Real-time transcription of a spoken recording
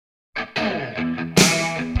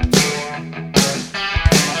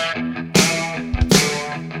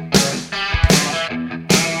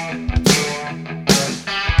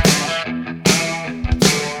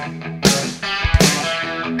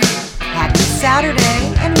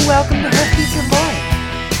Saturday, and welcome to Hoof Beats Your Boy.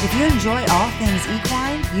 If you enjoy all things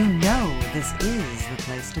equine, you know this is the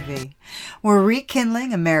place to be. We're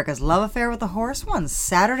rekindling America's love affair with the horse one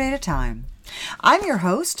Saturday at a time. I'm your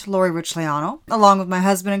host, Lori Richliano, along with my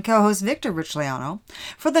husband and co-host Victor Richliano.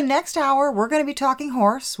 For the next hour, we're going to be talking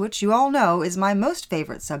horse, which you all know is my most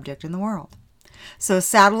favorite subject in the world. So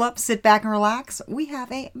saddle up, sit back, and relax. We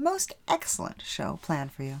have a most excellent show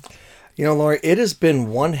planned for you. You know, Lori, it has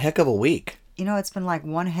been one heck of a week. You know, it's been like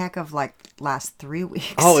one heck of last 3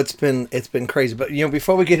 weeks. Oh, it's been crazy. But,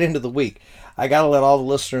 before we get into the week, I got to let all the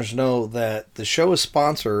listeners know that the show is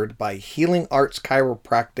sponsored by Healing Arts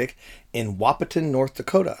Chiropractic in Wahpeton, North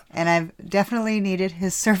Dakota. And I've definitely needed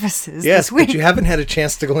his services yes, this week. But you haven't had a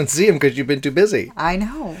chance to go and see him because you've been too busy. I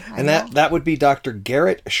know. That would be Dr.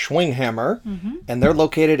 Garrett Schwinghammer, and they're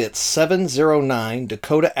located at 709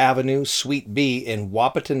 Dakota Avenue, Suite B in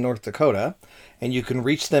Wahpeton, North Dakota. And you can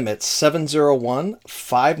reach them at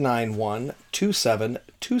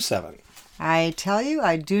 701-591-2727. I tell you,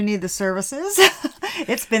 I do need the services.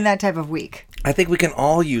 It's been that type of week. I think we can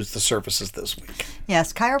all use the services this week.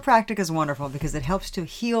 Yes, chiropractic is wonderful because it helps to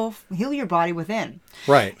heal your body within.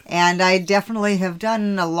 Right. And I definitely have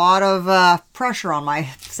done a lot of pressure on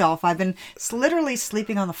myself. I've been literally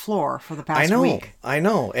sleeping on the floor for the past week. I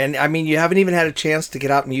know. And I mean, you haven't even had a chance to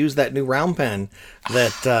get out and use that new round pen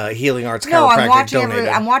that Healing Arts Chiropractic donated.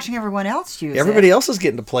 I'm watching everyone else use Everybody it. else is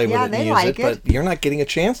getting to play with it and use it, but you're not getting a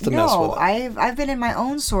chance to mess with it. I've been in my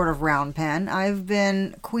own sort of round pen. I've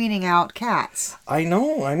been queening out cats. I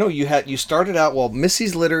know. You started out,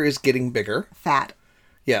 Missy's litter is getting bigger. Fat.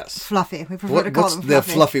 Yes. Fluffy. We prefer to call him Fluffy. The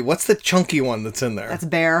fluffy? What's the chunky one that's in there? That's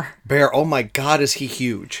Bear. Bear. Oh my God, is he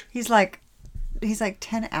huge? He's like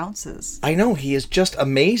 10 ounces. I know, he is just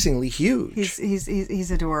amazingly huge.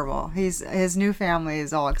 He's adorable. His new family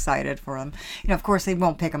is all excited for him. Of course they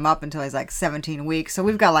won't pick him up until he's like 17 weeks. So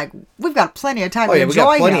we've got plenty of time to enjoy him. We've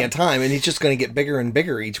got plenty of time, and he's just going to get bigger and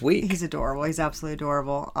bigger each week. He's adorable. He's absolutely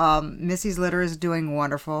adorable. Missy's litter is doing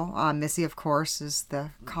wonderful. Missy, of course, is the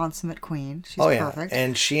consummate queen. She's perfect.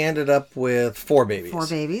 And she ended up with 4 babies. 4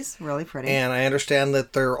 babies, really pretty. And I understand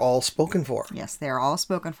that they're all spoken for. Yes, they're all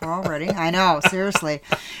spoken for already. I know. Seriously.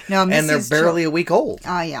 No, and they're barely a week old.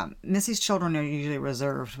 Yeah. Missy's children are usually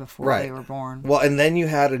reserved before they were born. Well, and then you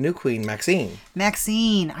had a new queen, Maxine.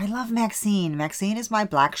 Maxine. I love Maxine. Maxine is my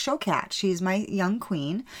black show cat. She's my young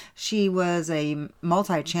queen. She was a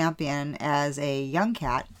multi-champion as a young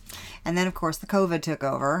cat. And then, of course, the COVID took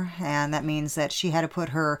over. And that means that she had to put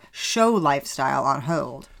her show lifestyle on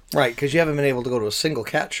hold. Right, because you haven't been able to go to a single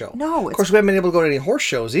cat show. No. Of course, we haven't been able to go to any horse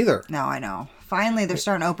shows either. No, I know. Finally, they're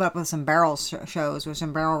starting to open up with some barrel shows with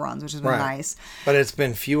some barrel runs, which has been nice. But it's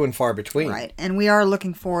been few and far between. Right. And we are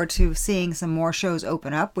looking forward to seeing some more shows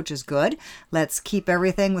open up, which is good. Let's keep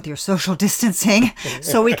everything with your social distancing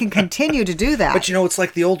so we can continue to do that. But it's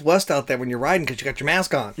like the Old West out there when you're riding because you got your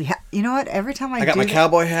mask on. Yeah. You know what? Every time I got my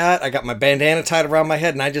cowboy hat, I got my bandana tied around my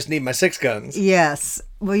head, and I just need my 6 guns. Yes.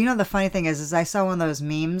 Well, the funny thing is I saw one of those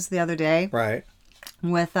memes the other day. Right.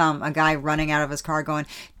 With a guy running out of his car going,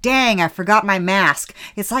 "Dang, I forgot my mask."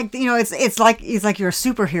 It's like, it's like you're a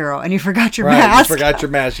superhero and you forgot your mask. You forgot your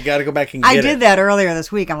mask. You got to go back and get it. I did that earlier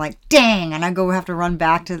this week. I'm like, "Dang," and I have to run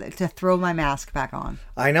back to throw my mask back on.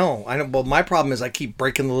 I know. Well, my problem is I keep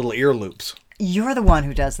breaking the little ear loops. You're the one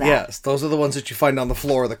who does that. Yes, those are the ones that you find on the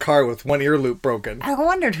floor of the car with one ear loop broken. I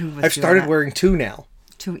wondered who was I've started wearing 2 now.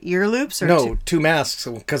 2 ear loops? Or no, 2 masks,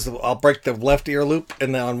 because I'll break the left ear loop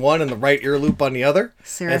on one and the right ear loop on the other.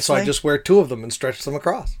 Seriously? And so I just wear 2 of them and stretch them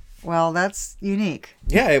across. Well, that's unique.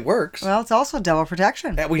 Yeah, it works. Well, it's also double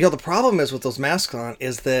protection. The problem is with those masks on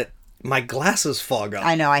is that my glasses fog up.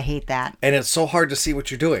 I know, I hate that. And it's so hard to see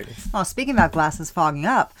what you're doing. Well, speaking about glasses fogging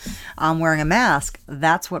up, wearing a mask,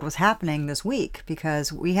 that's what was happening this week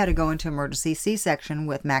because we had to go into emergency C-section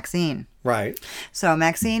with Maxine. Right. So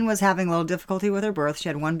Maxine was having a little difficulty with her birth. She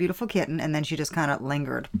had one beautiful kitten, and then she just kind of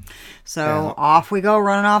lingered. So off we go,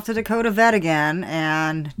 running off to Dakota Vet again.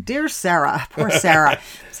 And dear Sarah, poor Sarah.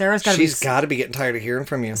 She's got to be getting tired of hearing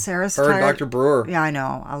from you. Sarah's tired. Her and Dr. Brewer. Yeah, I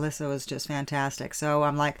know. Alyssa was just fantastic. So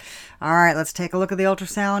I'm like, all right, let's take a look at the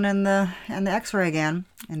ultrasound and the X-ray again.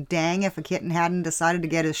 And dang, if a kitten hadn't decided to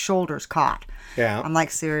get his shoulders caught. Yeah. I'm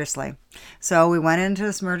like, seriously. So we went into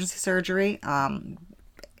this emergency surgery.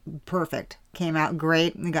 Perfect. Came out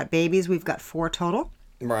great. We got babies. We've got 4 total.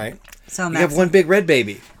 Right. So You Max, have one big red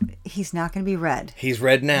baby. he's not going to be red. He's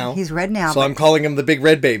red now. He's red now. So but I'm calling him the big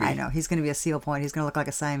red baby. I know. He's going to be a seal point. He's going to look like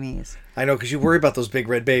a Siamese. I know, because you worry about those big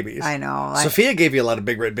red babies. I know. Sophia gave you a lot of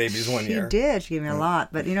big red babies one She year. did. She gave me a lot.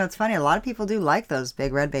 But, it's funny. A lot of people do like those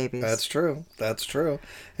big red babies. That's true. That's true.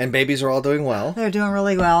 And babies are all doing well. They're doing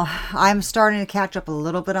really well. I'm starting to catch up a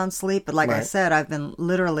little bit on sleep, but like I Right. said, I've been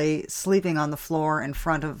literally sleeping on the floor in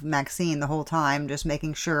front of Maxine the whole time, just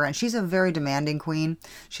making sure. And she's a very demanding queen.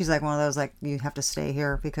 She's like one of those, like, you have to stay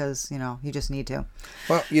here because, you just need to.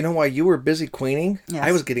 Well, you know why you were busy queening? Yes.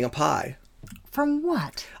 I was getting a pie. From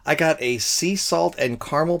what? I got a sea salt and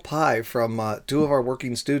caramel pie from two of our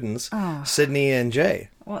working students, Sydney and Jay.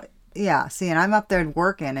 Well, yeah. See, and I'm up there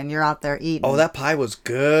working, and you're out there eating. Oh, that pie was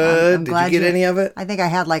good. I'm Did you glad get any of it? I think I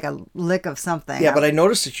had like a lick of something. Yeah, but I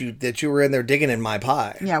noticed that you were in there digging in my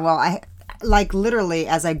pie. Yeah, well, I like literally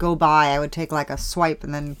as I go by, I would take like a swipe,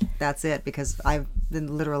 and then that's it because I've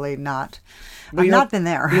been literally not. I've not been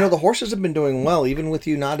there. The horses have been doing well, even with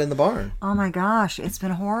you not in the barn. Oh my gosh, it's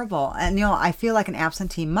been horrible. And, I feel like an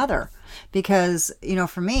absentee mother because,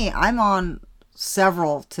 for me, I'm on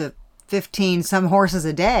several to 15 some horses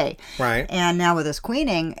a day. Right. And now with this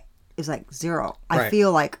queening, it's like zero. I Right.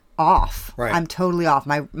 feel like off. Right. I'm totally off.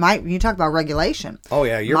 My you talk about regulation. Oh,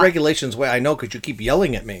 yeah. Your regulations, I know, because you keep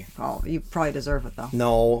yelling at me. Oh, you probably deserve it though.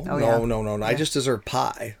 No, yeah. no. I just deserve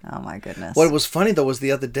pie. Oh my goodness. What was funny, though, was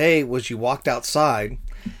the other day was you walked outside,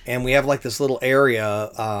 and we have like this little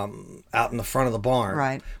area out in the front of the barn.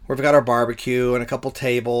 Right. Where we've got our barbecue and a couple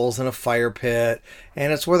tables and a fire pit.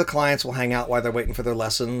 And it's where the clients will hang out while they're waiting for their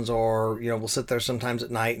lessons, or, we'll sit there sometimes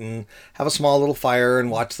at night and have a small little fire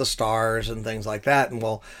and watch the stars and things like that. And,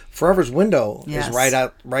 well, Forever's window Yes.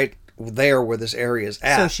 is right there where this area is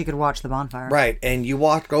at. So she could watch the bonfire. Right, and you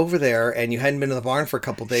walked over there, and you hadn't been to the barn for a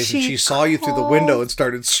couple of days, and She she saw you through the called. window and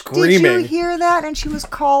started screaming. Did you hear that? And she was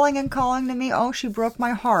calling and calling to me. Oh, she broke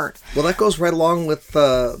my heart. Well, that goes right along with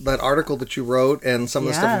that article that you wrote and some of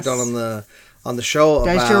the stuff you've done on the show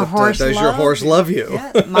Does about your horse does your love horse you? love you?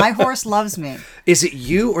 Yeah, my horse loves me. Is it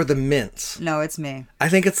you or the mints? No, it's me. I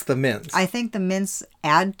think it's the mints. I think the mints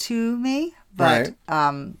add to me, but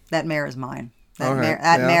that mare is mine. That All right,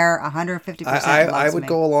 mare, 150% I loves would me.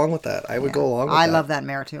 go along with that. I would go along with I that. love that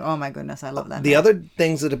mare too. Oh my goodness, I love that The mare. other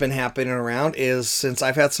things that have been happening around is, since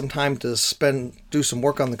I've had some time to do some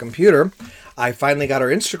work on the computer, I finally got our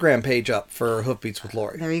Instagram page up for Hoofbeats with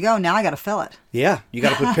Lori. There you go. Now I got to fill it. Yeah, you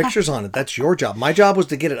got to put pictures on it. That's your job. My job was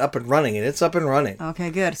to get it up and running, and it's up and running. Okay,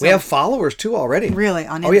 good. We have followers too already. Really,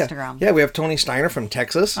 on Oh, Instagram? Yeah, we have Tony Steiner from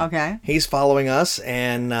Texas. Okay. He's following us,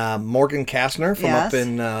 and Morgan Kastner from up Yes.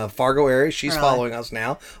 in Fargo area. She's Really? following us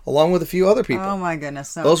now, along with a few other people. Oh my goodness.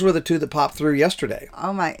 So, Those were the two that popped through yesterday.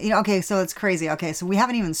 oh my, okay, so it's crazy. Okay, so we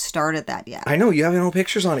haven't even started that yet. I know, you haven't no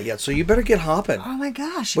pictures on it yet, so you better get hopping. Oh my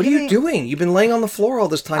gosh. What are you doing? You've been laying on the floor all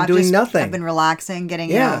this time doing nothing. I've been relaxing, getting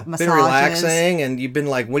massages. been relaxing, and you've been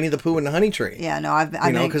like Winnie the Pooh and the Honey Tree. Yeah, no, I've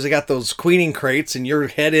You know, because they got those queening crates, and your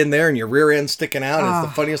head in there, and your rear end sticking out. Oh. It's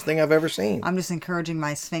the funniest thing I've ever seen. I'm just encouraging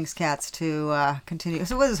my Sphinx cats to continue.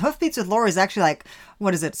 So what is Hoofbeats with Lori is actually like,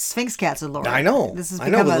 what is it? Sphinx cats with Lori. I know. This has I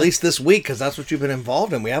know. become But at least this week, because that's what you've been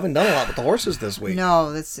involved in. We haven't done a lot with the horses this week.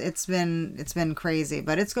 No, it's been crazy,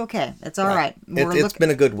 but it's okay. It's all right. It's been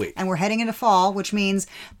a good week. And we're heading into fall, which means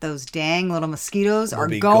those dang little mosquitoes are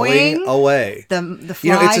Be going away. The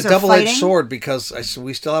flies It's a are double-edged fighting. sword, because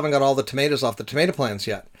we still haven't got all the tomatoes off the tomato plants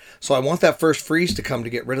yet. So I want that first freeze to come to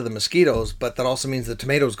get rid of the mosquitoes, but that also means the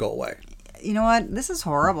tomatoes go away. You know what? This is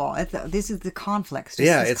horrible. This is the conflicts.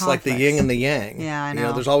 It's like the yin and the yang. Yeah, I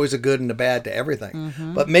know. There's always a good and a bad to everything.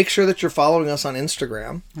 But make sure that you're following us on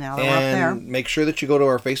Instagram. Yeah, we're up there. And make sure that you go to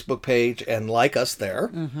our Facebook page and like us there.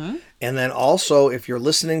 And then also, if you're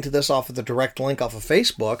listening to this off of the direct link off of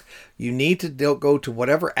Facebook, you need to go to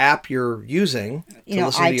whatever app you're using to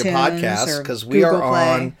listen to your iTunes podcast, or because we are Google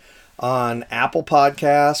Play. on Apple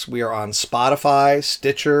Podcasts, we are on Spotify,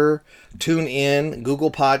 Stitcher, TuneIn,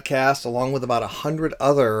 Google Podcasts, along with about 100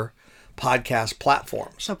 other podcast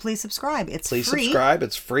platforms. So please subscribe. It's Please free. subscribe.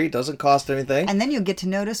 It's free. It doesn't cost anything. And then you'll get the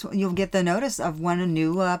notice of when a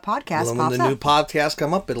new podcast When pops the new up. podcast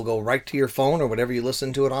come up, it'll go right to your phone or whatever you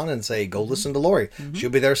listen to it on and say, go listen to Lori. She'll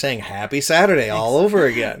be there saying, Happy Saturday all over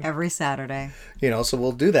again. Every Saturday. So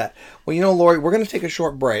we'll do that. Well, Lori, we're going to take a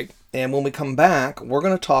short break. And when we come back, we're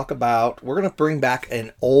going to bring back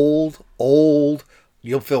an old,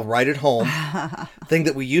 you'll feel right at home, thing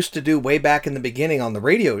that we used to do way back in the beginning on the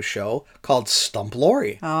radio show called Stump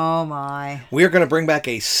Lori. Oh my. We are going to bring back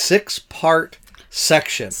a 6-part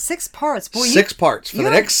section. 6 parts. Boy, 6 parts. For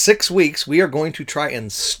the next 6 weeks, we are going to try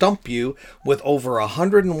and stump you with over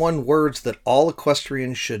 101 words that all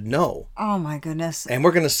equestrians should know. Oh, my goodness. And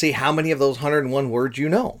we're going to see how many of those 101 words you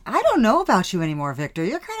know. I don't know about you anymore, Victor.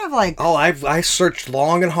 You're kind of like... Oh, I searched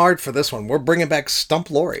long and hard for this one. We're bringing back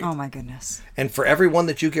Stump Lori. Oh, my goodness. And for every one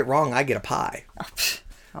that you get wrong, I get a pie.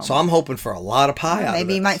 So I'm hoping for a lot of pie out of this.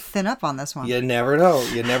 Maybe you might thin up on this one. You never know.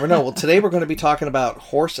 You never know. Well, today we're going to be talking about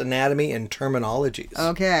horse anatomy and terminologies.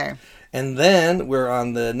 Okay. And then we're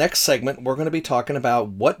on the next segment. We're going to be talking about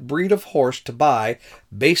what breed of horse to buy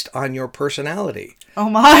based on your personality. Oh,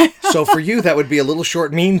 my. So for you, that would be a little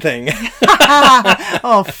short, mean thing.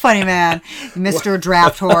 Oh, funny man. Mr.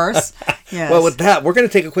 Draft Horse. Yes. Well, with that, we're going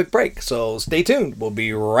to take a quick break. So stay tuned. We'll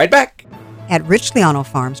be right back. At Rich Liano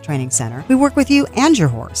Farms Training Center, we work with you and your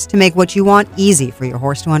horse to make what you want easy for your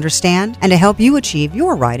horse to understand and to help you achieve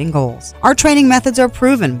your riding goals. Our training methods are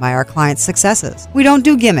proven by our clients' successes. We don't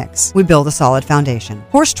do gimmicks. We build a solid foundation.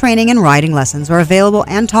 Horse training and riding lessons are available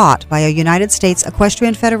and taught by a United States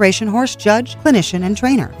Equestrian Federation horse judge, clinician, and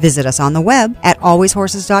trainer. Visit us on the web at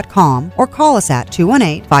alwayshorses.com or call us at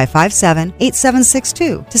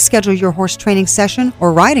 218-557-8762 to schedule your horse training session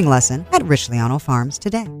or riding lesson at Rich Liano Farms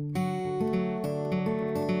today.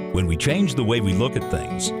 When we change the way we look at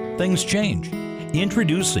things, things change.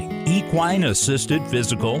 Introducing Equine Assisted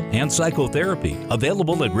Physical and Psychotherapy,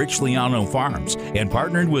 available at Rich Liano Farms and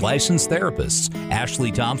partnered with licensed therapists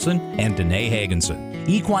Ashley Thompson and Danae Hagenson.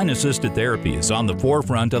 Equine Assisted Therapy is on the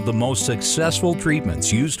forefront of the most successful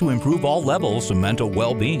treatments used to improve all levels of mental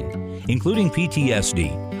well-being, including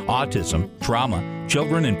PTSD, autism, trauma,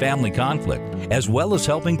 children and family conflict, as well as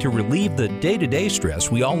helping to relieve the day-to-day stress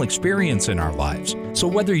we all experience in our lives. So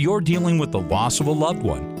whether you're dealing with the loss of a loved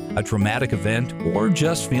one, a traumatic event, or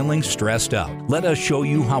just feeling stressed out, let us show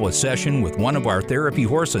you how a session with one of our therapy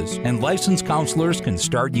horses and licensed counselors can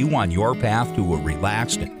start you on your path to a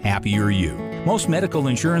relaxed and happier you. Most medical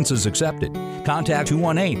insurance is accepted. Contact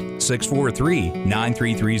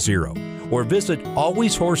 218-643-9330 or visit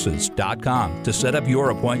alwayshorses.com to set up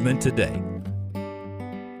your appointment today.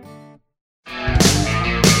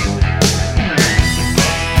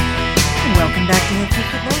 Welcome back to Hip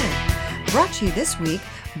Hip Lori. Brought to you this week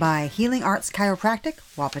by Healing Arts Chiropractic,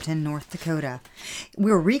 Wahpeton, North Dakota.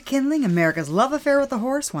 We're rekindling America's love affair with the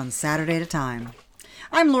horse one Saturday at a time.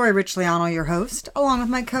 I'm Lori Richliano, your host, along with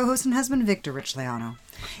my co-host and husband, Victor Richliano.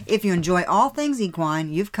 If you enjoy all things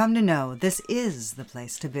equine, you've come to know this is the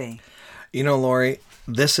place to be. You know, Lori,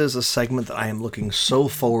 this is a segment that I am looking so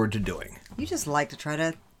forward to doing. You just like to try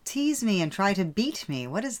to tease me and try to beat me.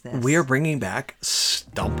 What is this? We are bringing back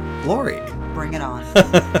Stump Lori. Bring it on.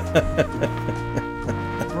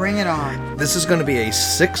 Bring it on. This is going to be a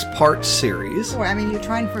 6-part series. Boy, I mean, you're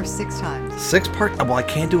trying for 6 times. 6-part? Well, I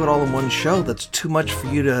can't do it all in one show. That's too much for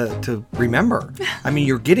you to remember. I mean,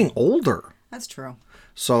 you're getting older. That's true.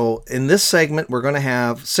 So in this segment, we're going to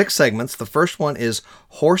have 6 segments. The first one is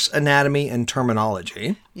horse anatomy and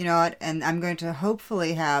terminology. You know what? And I'm going to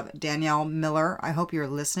hopefully have Danielle Miller. I hope you're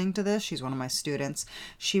listening to this. She's one of my students.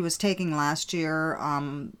 She was taking last year,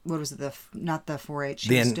 what was it? Not the 4-H.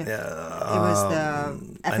 It was the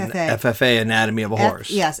FFA. FFA, Anatomy of a Horse.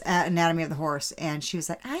 Yes, Anatomy of the Horse. And she was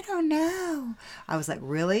like, I don't know. I was like,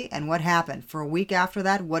 really? And what happened? For a week after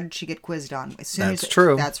that, what did she get quizzed on? That's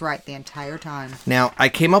true. That's right, the entire time. Now, I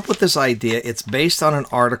came up with this idea. It's based on an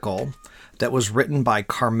article that was written by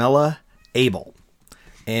Carmela Abel.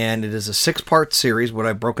 And it is a 6-part series, what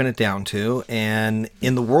I've broken it down to. And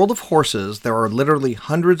in the world of horses, there are literally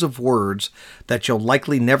hundreds of words that you'll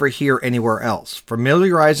likely never hear anywhere else.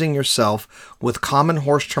 Familiarizing yourself with common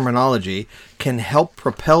horse terminology can help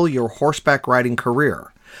propel your horseback riding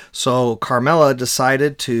career. So Carmela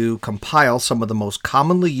decided to compile some of the most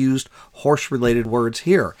commonly used horse-related words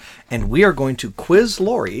here. And we are going to quiz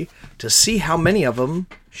Lori to see how many of them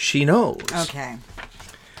she knows. Okay.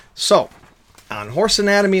 So, on horse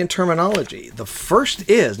anatomy and terminology, the first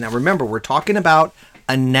is, now remember, we're talking about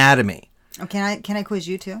anatomy. Oh, can I quiz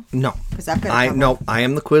you too? No. Because I've got I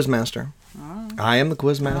am the quiz master. Oh. I am the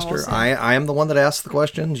quiz master. We'll I am the one that asks the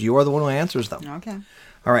questions. You are the one who answers them. Okay.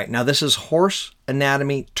 All right. Now, this is horse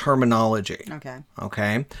anatomy terminology. Okay.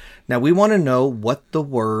 Okay. Now, we want to know what the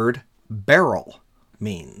word barrel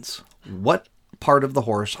means. What part of the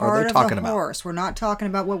horse are they talking about? Horse. We're not talking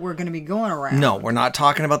about what we're going to be going around. No, we're not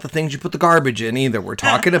talking about the things you put the garbage in either. We're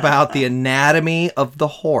talking about the anatomy of the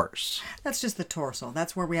horse. That's just the torso.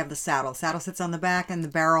 That's where we have the saddle. Saddle sits on the back, and the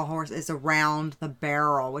barrel horse is around the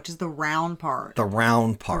barrel, which is the round part. The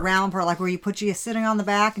round part. The round part, like where you put you sitting on the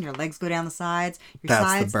back and your legs go down the sides.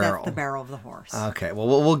 That's the barrel. That's the barrel of the horse. Okay, well,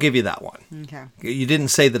 we'll give you that one. Okay. You didn't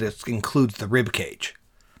say that it includes the rib cage.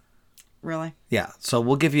 Really? Yeah, so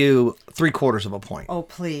we'll give you 3/4 of a point. Oh,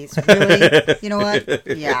 please. Really? You know what?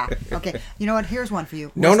 Yeah. Okay. You know what? Here's one for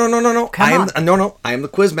you. No. Come on. I am the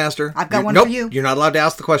quiz master. I've got one nope, for you. You're not allowed to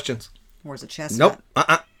ask the questions. Where's the chestnut?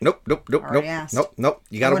 Nope. Already asked. Nope.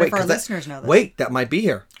 You gotta I wonder wait. if our listeners know this. Wait, that might be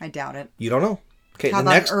here. I doubt it. You don't know. Okay, How the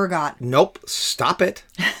about next. ergot? Nope. Stop it.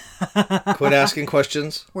 Quit asking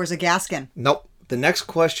questions. Where's a gaskin? Nope. The next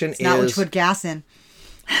question Not what you is. put gas in.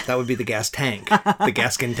 That would be the gas tank. The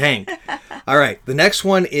gaskin tank. All right. The next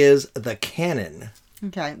one is the cannon.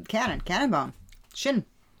 Okay. Cannon bone. Shin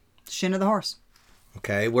of the horse.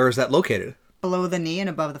 Okay. Where is that located? Below the knee and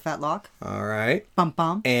above the fetlock. All right. Bum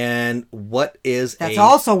bum. And what is That's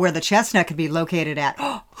also where the chestnut could be located at.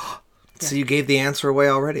 So you gave the answer away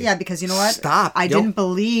already? Yeah, because you know what? Stop. I didn't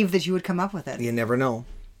believe that you would come up with it. You never know.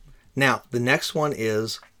 Now, the next one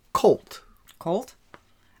is colt. Colt?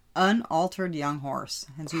 Unaltered young horse.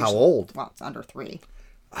 It's How old? Well, it's under 3.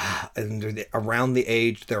 And they're around the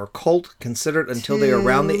age, they're a colt considered until they are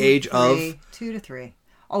around the age of... 2 to 3.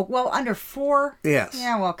 Oh, well, under 4? Yes.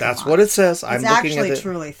 Yeah, well, come that's on. what it says. It's I'm looking at actually it.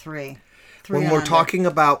 truly 3. When we're talking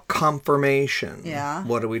about confirmation, Yeah.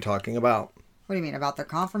 what are we talking about? What do you mean, about their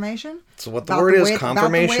confirmation? So what the word is, About the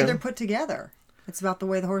confirmation. way they're put together. It's about the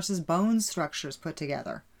way the horse's bone structure is put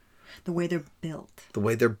together. The way they're built. The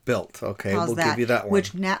way they're built. Okay, How's we'll that? give you that one.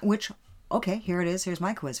 Which, okay, here it is. Here's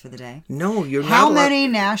my quiz for the day. No, you're not How allowed- many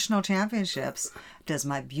national championships does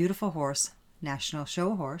my beautiful horse, national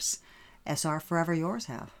show horse, SR Forever Yours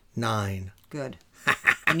have? 9. Good.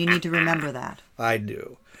 And you need to remember that. I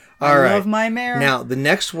do. I All right. love my mare. Now, the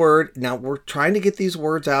next word, now we're trying to get these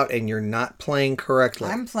words out and you're not playing correctly.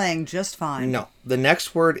 I'm playing just fine. No. The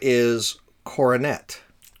next word is coronet.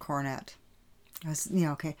 Cornet.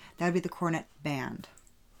 Okay. That would be the cornet band.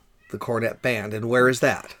 The cornet band. And where is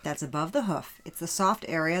that? That's above the hoof. It's the soft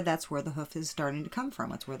area. That's where the hoof is starting to come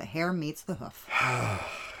from. It's where the hair meets the hoof.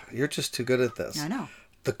 You're just too good at this. I know.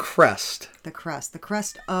 The crest. The crest. The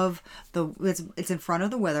crest of the... It's in front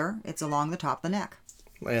of the wither. It's along the top of the neck.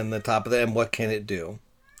 And the top of the... And what can it do?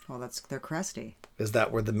 Well, they're cresty. Is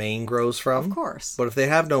that where the mane grows from? Of course. But if they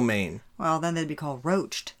have no mane? Well, then they'd be called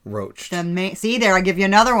roached. Roached. See there, I give you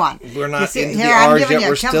another one. We're not into the here, I'm R's giving yet.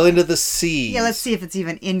 We're still into the C's. Yeah, let's see if it's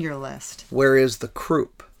even in your list. Where is the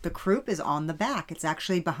croup? The croup is on the back. It's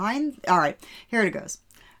actually behind. All right, here it goes.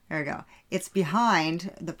 There we go. It's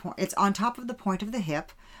behind the point. It's on top of the point of the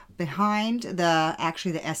hip, behind the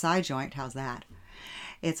SI joint. How's that?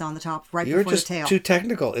 It's on the top, right You're before the tail. just too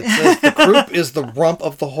technical. It says the croup is the rump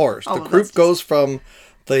of the horse. The croup goes from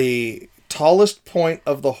the tallest point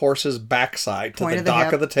of the horse's backside to the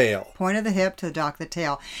dock of the tail. Point of the hip to the dock of the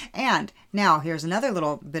tail. And now here's another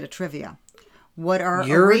little bit of trivia. What are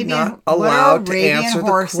You're not allowed to answer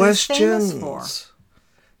the questions. For?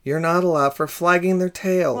 You're not allowed for flagging their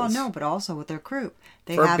tails. Well, no, but also with their croup.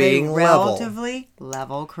 They for have being a level. relatively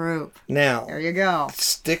level croup. Now, there you go.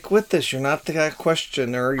 Stick with this. You're not the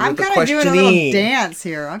questioner. You're I'm the questionee. I'm kind of doing a little dance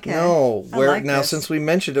here. Okay. No. This. Since we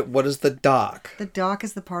mentioned it, what is the dock? The dock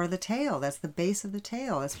is the part of the tail. That's the base of the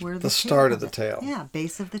tail. That's where the start of the tail. Yeah,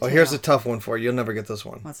 base of the tail. Oh, here's a tough one for you. You'll never get this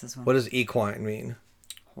one. What's this one? What does equine mean?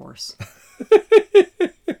 Horse.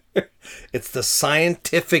 It's the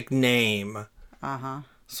scientific name. Uh-huh.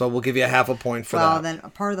 So we'll give you a half a point for that. Well, then a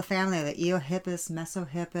part of the family are the Eohippus,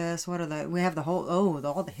 Mesohippus. What are we have the whole,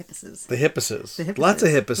 all the hippuses. The hippuses. Lots of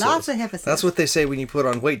hippuses. Lots of hippuses. That's what they say when you put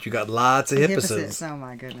on weight. You got lots of hippuses. Oh,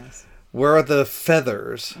 my goodness. Where are the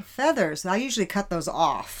feathers? Feathers. I usually cut those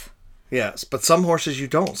off. Yes, but some horses you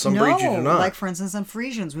don't. Some breeds you do not. Like, for instance, on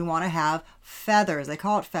Friesians, we want to have feathers. They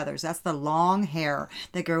call it feathers. That's the long hair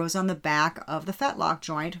that grows on the back of the fetlock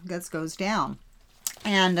joint that goes down.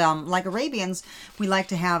 And like Arabians, we like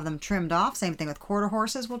to have them trimmed off. Same thing with quarter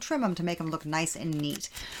horses. We'll trim them to make them look nice and neat.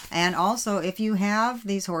 And also, if you have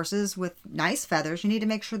these horses with nice feathers, you need to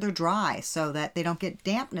make sure they're dry so that they don't get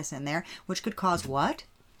dampness in there, which could cause what?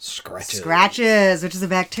 Scratches. Scratches, which is a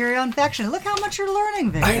bacterial infection. Look how much you're learning,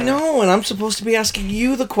 Victor. I know, and I'm supposed to be asking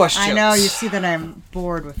you the questions. I know. You see that I'm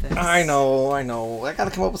bored with this. I know. I got to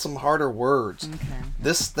come up with some harder words.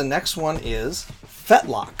 Okay. The next one is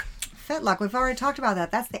fetlock. Fetlock, we've already talked about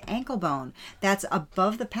that. That's the ankle bone. That's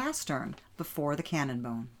above the pastern, before the cannon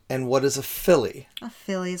bone. And what is a filly? A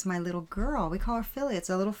filly is my little girl. We call her filly. It's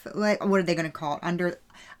a little, like, what are they going to call it?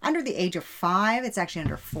 Under the age of 5, it's actually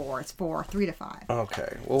under 4. It's 4, 3 to 5.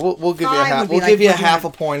 Okay. Well, we'll give you a Five half. would be We'll like give you a we're doing half a-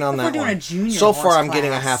 a point on if that we're doing one. a junior So horse far, I'm getting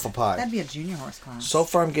a class, half a pie. That'd be a junior horse class. So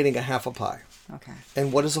far, I'm getting a half a pie. Okay.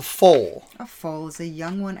 And what is a foal? A foal is a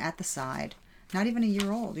young one at the side. Not even a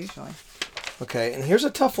year old, usually. Okay. And here's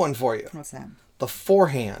a tough one for you. What's that? The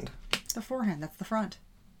forehand. The forehand. That's the front.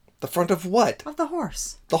 The front of what? Of the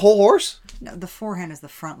horse. The whole horse? No, the forehand is the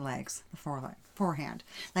front legs. The forehand.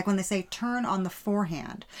 Like when they say turn on the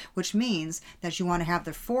forehand, which means that you want to have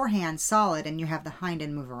the forehand solid and you have the hind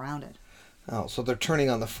end move around it. Oh, so they're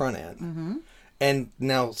turning on the front end. Mm-hmm. And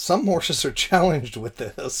now some horses are challenged with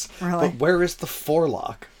this. Really? But where is the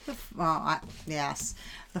forelock? Yes.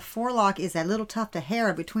 The forelock is that little tuft of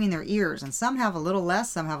hair between their ears, and some have a little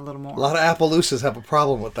less, some have a little more. A lot of Appaloosas have a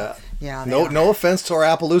problem with that. Yeah, they No offense to our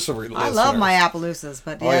Appaloosa listeners. I love my Appaloosas,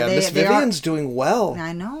 but Oh yeah, they, Miss they Vivian's are, doing well.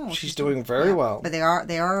 I know. She's doing very well. But they are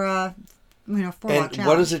forelock And challenge.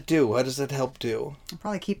 what does it do? What does it help do? It'll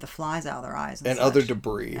probably keep the flies out of their eyes. And such. other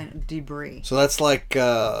debris. And debris. So that's like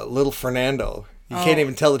little Fernando. You can't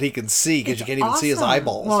even tell that he can see because you can't even see his Awesome.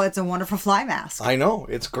 eyeballs. Well, it's a wonderful fly mask. I know.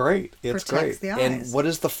 It's great. It's Protects great. the And eyes. what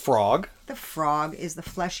is the frog? The frog is the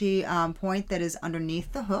fleshy point that is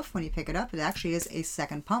underneath the hoof. When you pick it up, it actually is a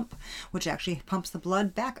second pump, which actually pumps the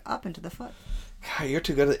blood back up into the foot. God, you're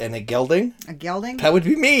too good at And a gelding? A gelding? That would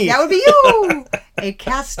be me. That would be you! A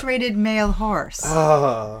castrated male horse.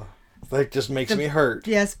 Ah, that just makes me hurt.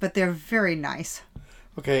 Yes, but they're very nice.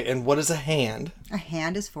 Okay, and what is a hand? A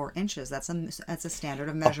hand is 4 inches. That's a standard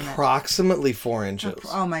of measurement. Approximately 4 inches.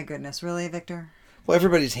 Oh my goodness, really, Victor? Well,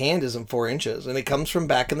 everybody's hand isn't 4 inches, and it comes from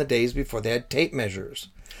back in the days before they had tape measures.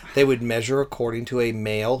 They would measure according to a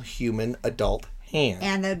male human adult hand.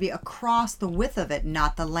 And that would be across the width of it,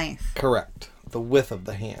 not the length. Correct. The width of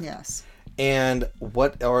the hand. Yes. And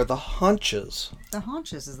what are the haunches? The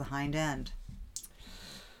haunches is the hind end.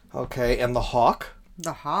 Okay, and the hock?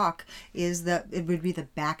 The hock is it would be the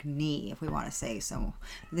back knee, if we want to say so.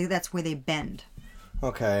 That's where they bend.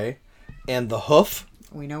 Okay. And the hoof?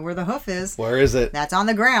 We know where the hoof is. Where is it? That's on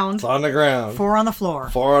the ground. It's on the ground. 4 on the floor.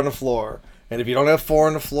 4 on the floor. And if you don't have 4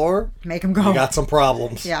 on the floor, Make them go. you got some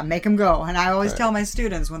problems. Yeah, make them go. And I always tell my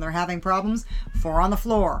students when they're having problems, 4 on the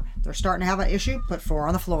floor. They're starting to have an issue, put 4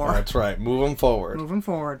 on the floor. That's right. Move them forward. Move them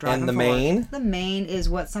forward. Drive And them the forward. mane? The mane is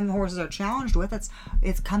what some horses are challenged with.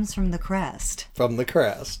 It comes from the crest. From the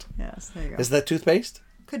crest. Yes, there you go. Is that toothpaste?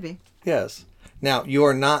 Could be. Yes. Now, you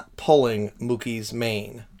are not pulling Mookie's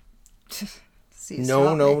mane. See, No.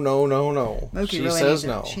 Mookie She really says needs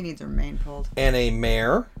no. She needs her mane pulled. And a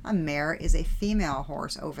mare. A mare is a female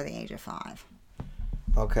horse over the age of 5.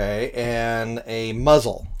 Okay. And a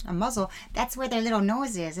muzzle. A muzzle, that's where their little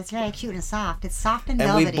nose is. It's very cute and soft. It's soft and And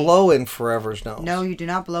velvety. we blow in Forever's nose. No, you do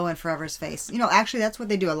not blow in Forever's face. You know, actually, that's what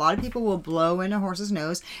they do. A lot of people will blow in a horse's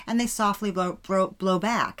nose, and they softly blow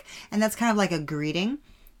back. And that's kind of like a greeting.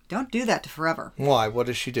 Don't do that to Forever. Why? What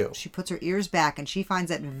does she do? She puts her ears back, and she finds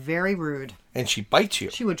that very rude. And she bites you.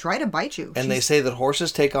 She would try to bite you. And they say that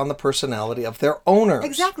horses take on the personality of their owners.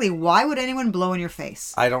 Exactly. Why would anyone blow in your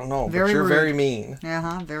face? I don't know, Very but you're rude. very mean.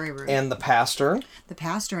 Very rude. And the pastern. The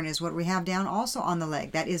pastern is what we have down also on the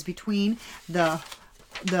leg. That is between the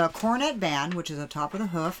coronet band, which is on top of the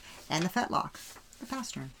hoof, and the fetlock. The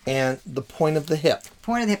pastern. And the point of the hip.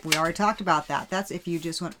 Point of the hip, we already talked about that. That's if you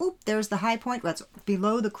just went, oop, there's the high point. That's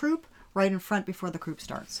below the croup, right in front before the croup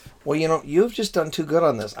starts. Well, you know, you've just done too good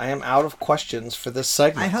on this. I am out of questions for this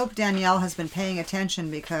segment. I hope Danielle has been paying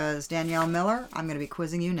attention because Danielle Miller, I'm going to be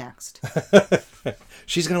quizzing you next.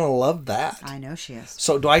 She's going to love that. I know she is.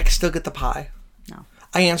 So do I still get the pie? No.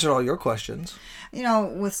 I answered all your questions. You know,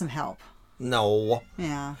 with some help. No.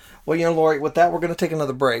 Yeah. Well, you know, Lori, with that, we're going to take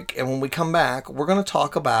another break. And when we come back, we're going to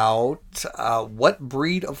talk about what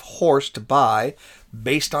breed of horse to buy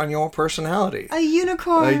based on your personality. A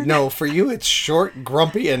unicorn. No, for you, it's short,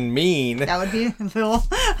 grumpy, and mean. That would be a little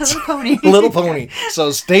pony. Little pony. So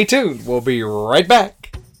stay tuned. We'll be right back.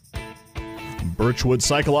 Birchwood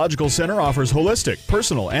Psychological Center offers holistic,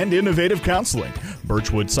 personal, and innovative counseling.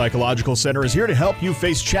 Birchwood Psychological Center is here to help you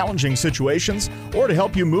face challenging situations or to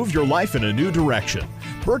help you move your life in a new direction.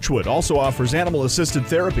 Birchwood also offers animal-assisted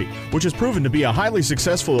therapy, which has proven to be a highly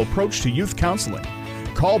successful approach to youth counseling.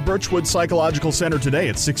 Call Birchwood Psychological Center today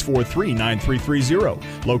at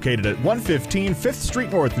 643-9330, located at 115 5th Street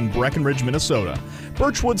North in Breckenridge, Minnesota.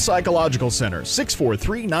 Birchwood Psychological Center,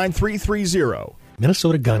 643-9330.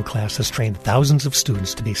 Minnesota Gun Class has trained thousands of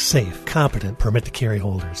students to be safe, competent permit-to-carry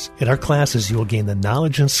holders. In our classes, you will gain the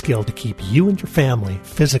knowledge and skill to keep you and your family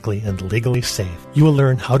physically and legally safe. You will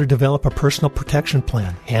learn how to develop a personal protection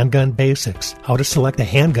plan, handgun basics, how to select a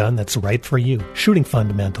handgun that's right for you, shooting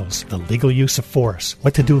fundamentals, the legal use of force,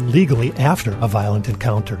 what to do legally after a violent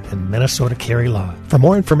encounter, and Minnesota carry law. For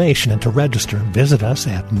more information and to register, visit us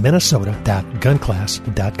at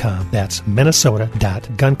minnesota.gunclass.com. That's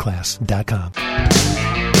minnesota.gunclass.com.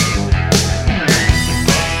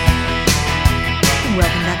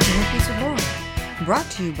 Welcome back to Hoopies with Lori,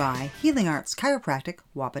 brought to you by Healing Arts Chiropractic,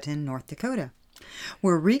 Wapaton, North Dakota.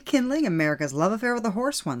 We're rekindling America's love affair with a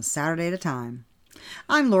horse one Saturday at a time.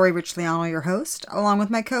 I'm Lori Richliano, your host, along with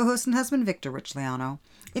my co-host and husband, Victor Richliano.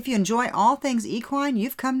 If you enjoy all things equine,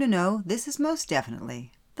 you've come to know this is most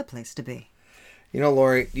definitely the place to be. You know,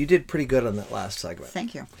 Lori, you did pretty good on that last segment.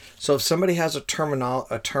 Thank you. So if somebody has a term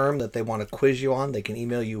that they want to quiz you on, they can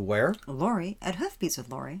email you where? Lori at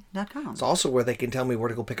hoofbeatswithlori.com. It's also where they can tell me where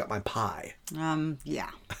to go pick up my pie. Yeah.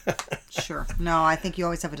 Sure. No, I think you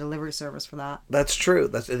always have a delivery service for that. That's true.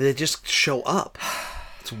 They just show up.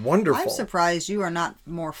 It's wonderful. I'm surprised you are not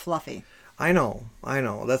more fluffy. I know.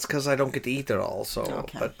 That's because I don't get to eat it all. So,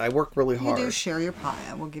 Okay. But I work really hard. You do share your pie.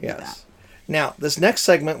 I will give you that. Now, this next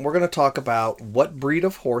segment, we're going to talk about what breed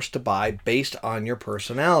of horse to buy based on your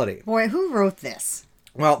personality. Boy, who wrote this?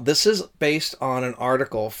 Well, this is based on an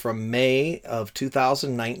article from May of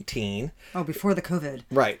 2019. Oh, before the COVID.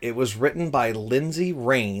 Right. It was written by Lindsay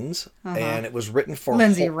Rains, and it was written for...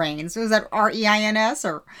 Lindsay Rains. Was that R-E-I-N-S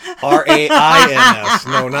or... R-A-I-N-S.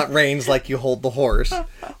 No, not Rains like you hold the horse.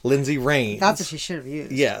 Lindsay Rains. That's what she should have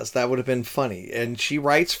used. Yes, that would have been funny. And she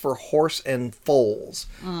writes for Horse and Foals,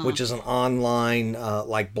 which is an online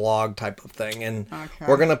blog type of thing. And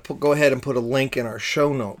we're going to go ahead and put a link in our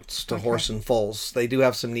show notes to Horse and Foals. They do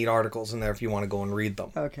have some neat articles in there if you want to go and read them.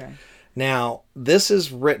 Okay. Now, this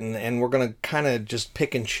is written, and we're going to kind of just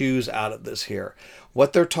pick and choose out of this here.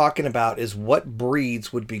 What they're talking about is what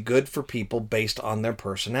breeds would be good for people based on their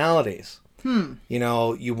personalities. You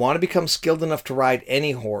know, you want to become skilled enough to ride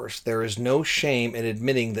any horse. There is no shame in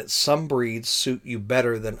admitting that some breeds suit you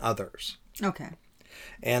better than others. Okay.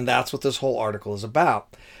 And that's what this whole article is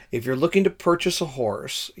about. If you're looking to purchase a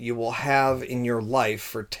horse, you will have in your life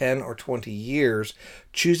for 10 or 20 years,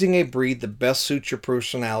 choosing a breed that best suits your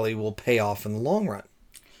personality will pay off in the long run.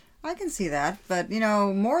 I can see that, but, you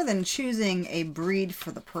know, more than choosing a breed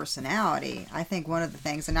for the personality, I think one of the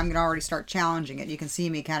things, and I'm going to already start challenging it, you can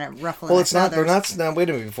see me kind of ruffling. Well, it's not, they're not, now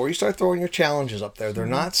wait a minute, before you start throwing your challenges up there, they're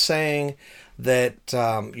not saying that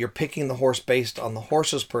you're picking the horse based on the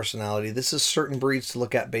horse's personality. This is certain breeds to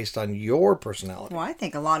look at based on your personality. Well, I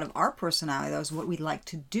think a lot of our personality, though, is what we like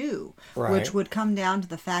to do, Right. which would come down to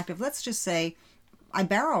the fact of, let's just say, I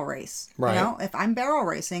barrel race. Right. You know, if I'm barrel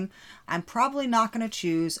racing, I'm probably not going to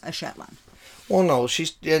choose a Shetland. Well, no, she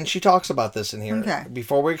talks about this in here. Okay.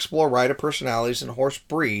 Before we explore rider personalities and horse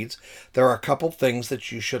breeds, there are a couple things that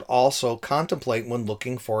you should also contemplate when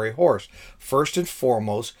looking for a horse. First and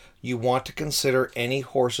foremost, you want to consider any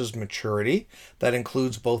horse's maturity. That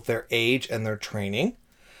includes both their age and their training.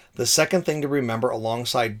 The second thing to remember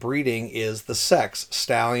alongside breeding is the sex,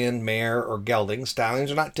 stallion, mare, or gelding.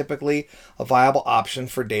 Stallions are not typically a viable option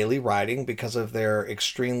for daily riding because of their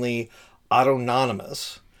extremely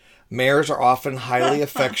autonomous. Mares are often highly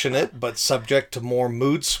affectionate, but subject to more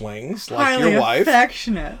mood swings, like your wife.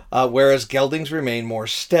 Affectionate. Whereas geldings remain more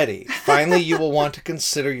steady. Finally, you will want to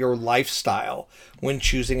consider your lifestyle when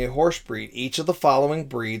choosing a horse breed. Each of the following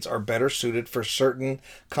breeds are better suited for certain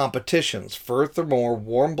competitions. Furthermore,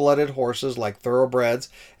 warm-blooded horses like thoroughbreds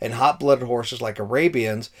and hot-blooded horses like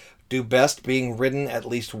Arabians do best being ridden at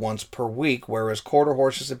least once per week, whereas quarter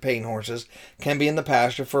horses and paint horses can be in the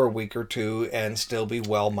pasture for a week or two and still be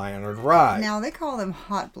well-mannered rides. Now, they call them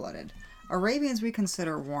hot-blooded. Arabians we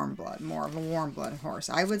consider warm blood, more of a warm blood horse.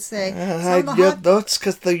 I would say that's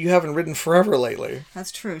because you haven't ridden forever lately.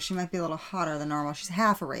 That's true. She might be a little hotter than normal. She's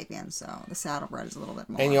half Arabian, so the saddlebred is a little bit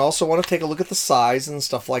more. And you also want to take a look at the size and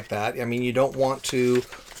stuff like that. I mean, you don't want to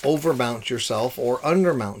overmount yourself or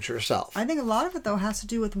undermount yourself. I think a lot of it, though, has to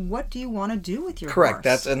do with what do you want to do with your Correct.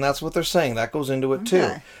 horse. That's what they're saying. That goes into it, too.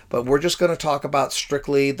 Okay. But we're just going to talk about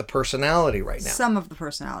strictly the personality right now. Some of the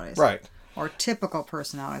personalities. Right. Or typical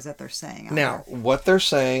personalities that they're saying. Now, what they're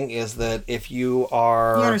saying is that if you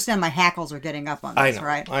are... You understand my hackles are getting up on this,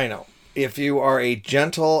 right? I know. If you are a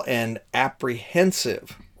gentle and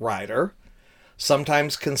apprehensive rider,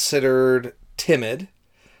 sometimes considered timid,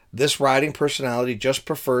 this riding personality just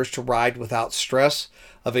prefers to ride without stress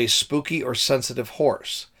of a spooky or sensitive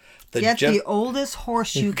horse. Get the oldest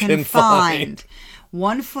horse you can find.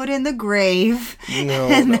 1 foot in the grave, No,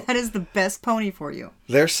 and no. that is the best pony for you.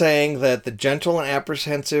 They're saying that the gentle and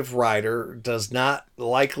apprehensive rider does not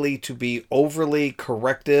likely to be overly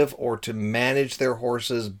corrective or to manage their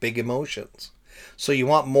horse's big emotions. So you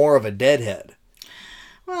want more of a deadhead.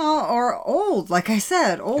 Well, or old, like I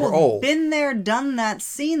said, Or old. been there, done that,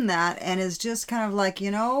 seen that, and is just kind of like,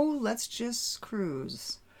 let's just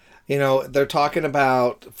cruise. They're talking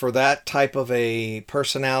about for that type of a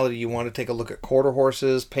personality, you want to take a look at quarter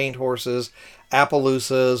horses, paint horses,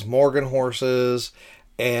 Appaloosas, Morgan horses,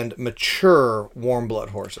 and mature warm blood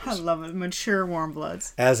horses. I love it. Mature warm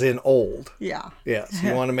bloods. As in old. Yeah. Yes,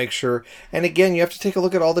 you want to make sure. And again, you have to take a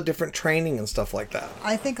look at all the different training and stuff like that.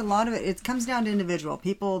 I think a lot of it comes down to individual.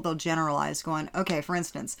 People, they'll generalize going, okay, for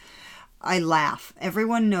instance, I laugh.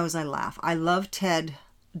 Everyone knows I laugh. I love Ted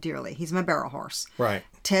dearly. He's my barrel horse. Right.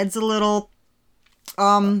 Ted's a little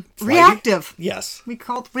reactive. Yes. We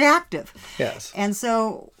call it reactive. Yes. And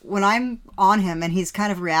so when I'm on him and he's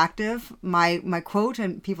kind of reactive, my quote,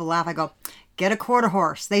 and people laugh, I go, get a quarter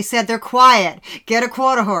horse. They said they're quiet. Get a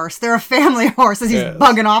quarter horse. They're a family horse, as he's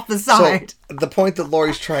bugging off the side. So the point that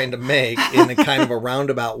Lori's trying to make in a kind of a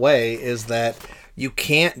roundabout way is that you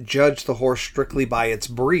can't judge the horse strictly by its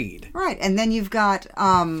breed. Right. And then you've got,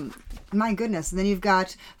 my goodness, then you've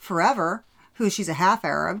got Forever, who she's a half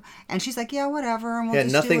Arab, and she's like, yeah, whatever, and we'll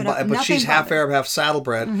just nothing do it. but she's half Arab, half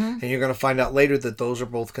saddlebred, and you're going to find out later that those are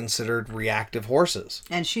both considered reactive horses.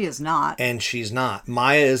 And she is not. And she's not.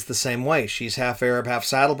 Maya is the same way. She's half Arab, half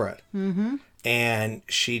saddlebred. Mm-hmm. And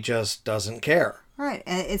she just doesn't care. Right.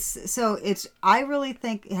 And I really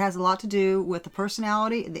think it has a lot to do with the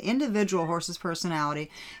personality, the individual horse's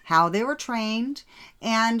personality, how they were trained,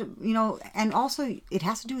 and, and also it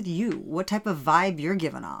has to do with you, what type of vibe you're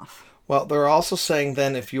giving off. Well, they're also saying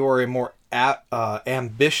then if you are a more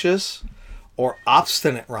ambitious or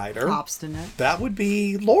obstinate rider, that would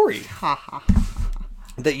be Lori.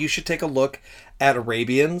 That you should take a look at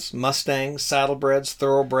Arabians, Mustangs, Saddlebreds,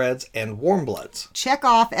 Thoroughbreds, and Warm Bloods. Check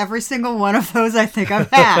off every single one of those I think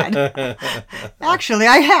I've had. Actually,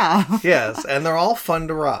 I have. Yes, and they're all fun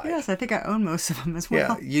to ride. Yes, I think I own most of them as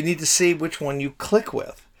well. Yeah, you need to see which one you click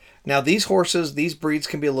with. Now, these horses, these breeds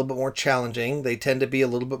can be a little bit more challenging. They tend to be a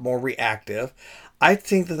little bit more reactive. I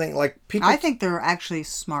think I think they're actually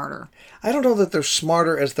smarter. I don't know that they're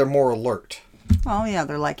smarter as they're more alert. Well, yeah,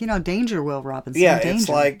 they're like, Danger, Will Robinson. Yeah, Danger. It's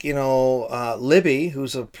like, Libby,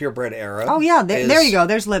 who's a purebred Arab. Oh, yeah, there you go.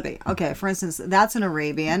 There's Libby. Okay, for instance, that's an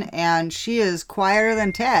Arabian, and she is quieter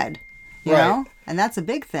than Ted, you know? And that's a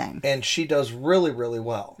big thing. And she does really, really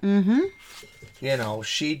well. Mm-hmm.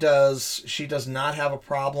 She does not have a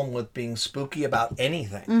problem with being spooky about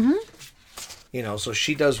anything. Mm-hmm. So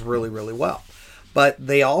she does really, really well. But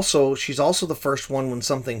she's also the first one when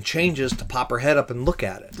something changes to pop her head up and look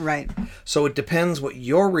at it. Right. So it depends what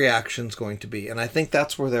your reaction's going to be. And I think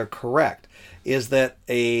that's where they're correct, is that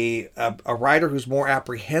a rider who's more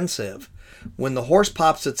apprehensive, when the horse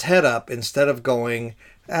pops its head up, instead of going,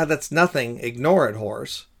 that's nothing, ignore it,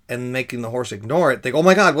 horse, and making the horse ignore it, they go, oh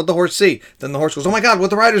my God, what'd the horse see? Then the horse goes, oh my God,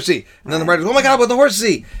 what'd the rider see? And then the rider goes, oh my God, what'd the horse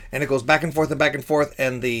see? And it goes back and forth,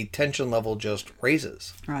 and the tension level just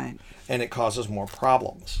raises. Right. And it causes more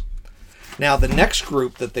problems. Now, the next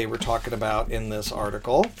group that they were talking about in this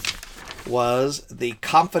article was the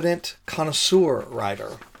confident connoisseur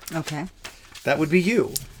rider. Okay. That would be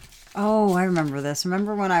you. Oh, I remember this.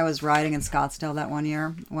 Remember when I was riding in Scottsdale that one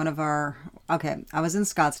year? I was in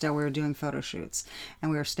Scottsdale. We were doing photo shoots,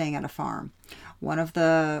 and we were staying at a farm. One of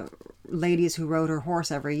the ladies who rode her horse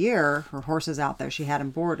every year, her horses out there, she had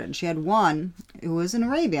them boarded. She had one who was an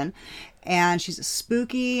Arabian, and she's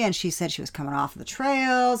spooky, and she said she was coming off the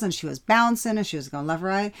trails, and she was bouncing, and she was going left,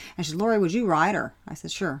 right. And she said, Lori, would you ride her? I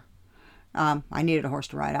said, sure. I needed a horse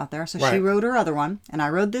to ride out there. So she rode her other one, and I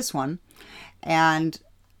rode this one. And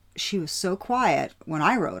she was so quiet when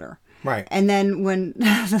I rode her. Right. And then when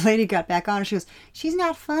the lady got back on her, she goes, she's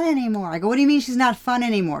not fun anymore. I go, what do you mean she's not fun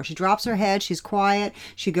anymore? She drops her head. She's quiet.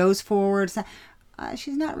 She goes forward.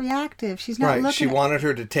 She's not reactive. She's not looking. She wanted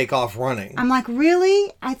her to take off running. I'm like,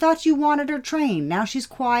 really? I thought you wanted her trained. Now she's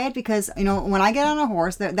quiet because, when I get on a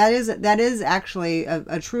horse, that is actually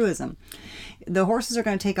a truism. The horses are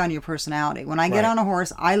going to take on your personality. When I get on a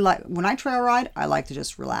horse, when I trail ride, I like to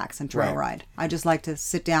just relax and trail ride. I just like to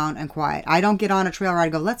sit down and quiet. I don't get on a trail ride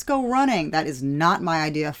and go, let's go running. That is not my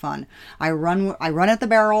idea of fun. I run at the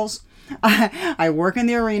barrels. I work in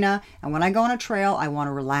the arena, and when I go on a trail, I want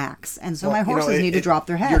to relax. And so my horses need to drop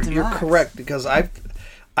their heads and You're relax. correct, because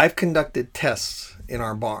I've conducted tests in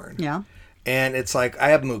our barn. Yeah. And it's like, I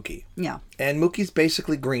have Mookie. Yeah. And Mookie's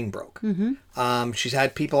basically Greenbroke. She's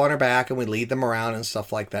had people on her back, and we lead them around and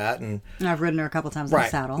stuff like that. And I've ridden her a couple times in the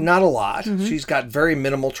saddle. Not a lot. She's got very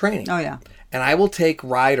minimal training. Oh, yeah. And I will take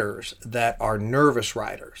riders that are nervous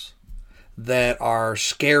riders, that are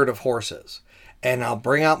scared of horses. And I'll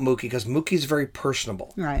bring out Mookie because Mookie's very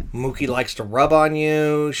personable. Right. Mookie likes to rub on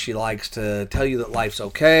you. She likes to tell you that life's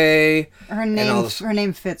okay. Her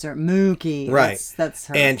name fits her. Mookie. Right. That's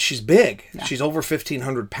her. And she's big. Yeah. She's over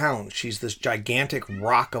 1,500 pounds. She's this gigantic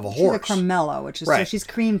rock of a horse. She's a Carmelo, which is so she's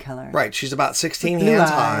cream color. Right. She's about 16 With blue hands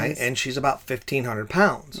eyes. high, and she's about 1,500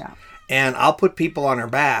 pounds. Yeah. And I'll put people on her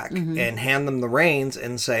back and hand them the reins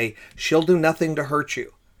and say, she'll do nothing to hurt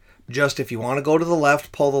you. Just if you want to go to the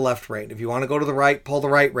left, pull the left rein. If you want to go to the right, pull the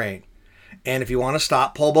right rein. And if you want to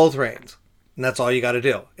stop, pull both reins. And that's all you got to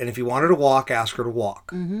do. And if you want her to walk, ask her to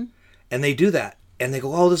walk. And they do that. And they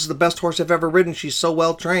go, oh, this is the best horse I've ever ridden. She's so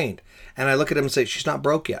well trained. And I look at them and say, she's not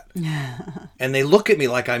broke yet. And they look at me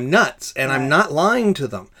like I'm nuts. And I'm not lying to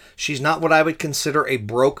them. She's not what I would consider a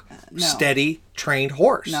broke, steady, trained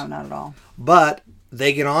horse. No, not at all. But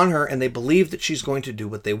they get on her and they believe that she's going to do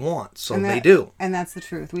what they want. So they do. And that's the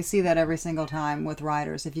truth. We see that every single time with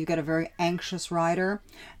riders. If you get a very anxious rider,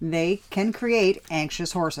 they can create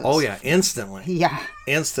anxious horses. Oh, yeah. Instantly. Yeah.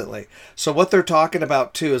 Instantly. So what they're talking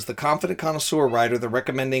about, too, is the confident connoisseur rider. They're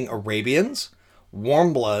recommending Arabians,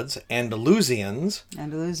 warm bloods, Andalusians,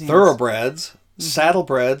 thoroughbreds,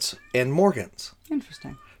 saddlebreds, and Morgans.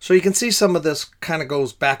 Interesting. So you can see some of this kind of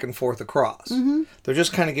goes back and forth across. They're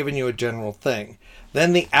just kind of giving you a general thing.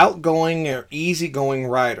 Then the outgoing or easygoing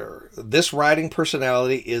rider. This riding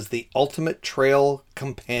personality is the ultimate trail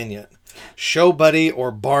companion, show buddy, or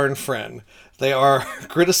barn friend. They are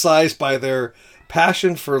criticized by their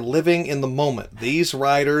passion for living in the moment. These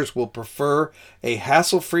riders will prefer a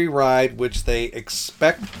hassle-free ride, which they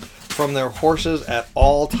expect from their horses at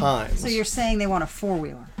all times. So you're saying they want a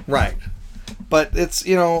four-wheeler. Right. But it's,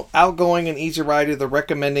 outgoing and easy rider. They're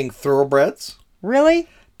recommending thoroughbreds. Really?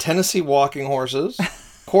 Tennessee walking horses,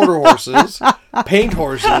 quarter horses, paint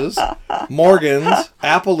horses, Morgans,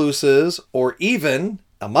 Appaloosas, or even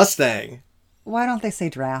a Mustang. Why don't they say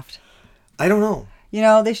draft? I don't know.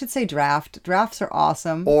 They should say draft. Drafts are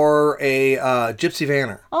awesome. Or a Gypsy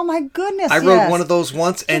Vanner. Oh my goodness, I rode one of those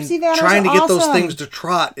once, and Gypsy Vanners trying to get those awesome. things to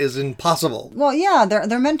trot is impossible. Well, yeah,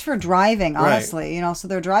 they're meant for driving, honestly, so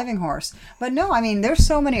they're a driving horse. But no, there's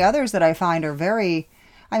so many others that I find are very,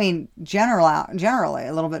 generally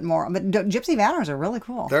a little bit more. But Gypsy Vanners are really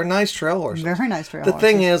cool. They're nice trail horses. Very nice trail horses. The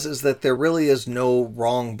thing is that there really is no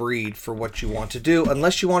wrong breed for what you want to do.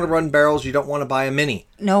 Unless you want to run barrels, you don't want to buy a Mini.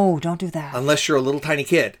 No, don't do that. Unless you're a little tiny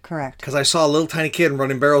kid. Correct. Because I saw a little tiny kid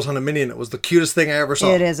running barrels on a Mini, and it was the cutest thing I ever saw.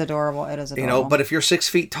 It is adorable. It is adorable. But if you're 6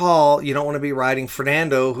 feet tall, you don't want to be riding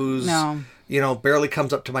Fernando, who's, barely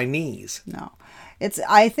comes up to my knees. No.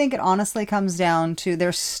 I think it honestly comes down to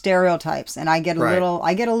their stereotypes, and I get a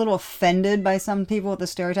little offended by some people with the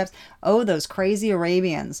stereotypes. Oh, those crazy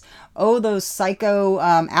Arabians. Oh, those psycho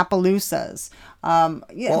Appaloosas.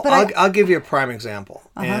 I'll give you a prime example,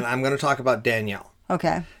 and I'm going to talk about Danielle.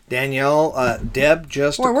 Okay. Danielle, Deb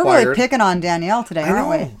just acquired... We're really picking on Danielle today, aren't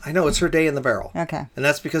we? I know. It's her day in the barrel. Okay. And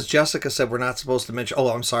that's because Jessica said we're not supposed to mention... Oh,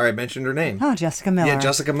 I'm sorry. I mentioned her name. Oh, Jessica Miller. Yeah,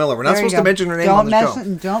 Jessica Miller. We're not supposed to mention her name on the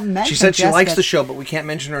show. Don't mention She said she Jessica. likes the show, but we can't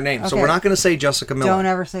mention her name. Okay. So we're not going to say Jessica Miller. Don't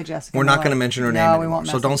ever say Jessica We're Miller. not going to mention her name anymore. We won't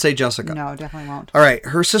so don't say Jessica. No, definitely won't. All right.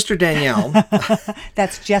 Her sister Danielle...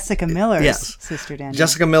 That's Jessica Miller's sister Danielle.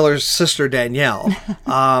 Jessica Miller's sister Danielle.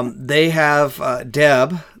 They have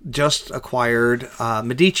Deb just acquired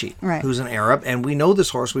Medici, who's an Arab, and we know this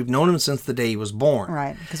horse. We've known him since the day he was born.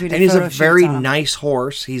 Right, because and he's a very nice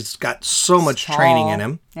horse. He's got so much training in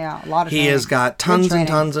him. Yeah, a lot of training. He has got tons and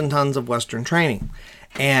tons and tons of Western training.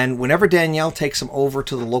 And whenever Danielle takes him over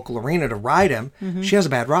to the local arena to ride him, she has a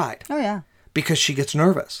bad ride. Oh, yeah. Because she gets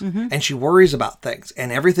nervous and she worries about things,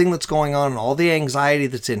 and everything that's going on and all the anxiety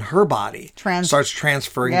that's in her body starts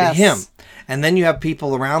transferring to him. And then you have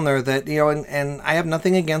people around there that, and I have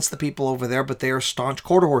nothing against the people over there, but they are staunch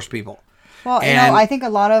quarter horse people. Well, I think a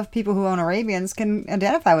lot of people who own Arabians can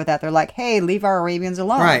identify with that. They're like, hey, leave our Arabians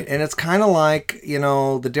alone. Right. And it's kind of like,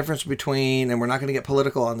 the difference between, and we're not going to get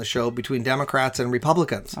political on the show, between Democrats and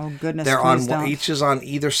Republicans. Oh, goodness. Each is on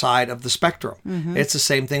either side of the spectrum. It's the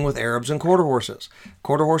same thing with Arabs and quarter horses.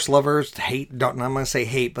 Quarter horse lovers I'm not going to say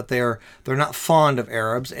hate, but they're not fond of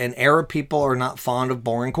Arabs, and Arab people are not fond of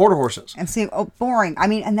boring quarter horses. And see, boring.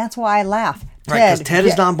 and that's why I laugh. Right, because Ted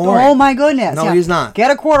is not boring. Oh, my goodness. No, he's not.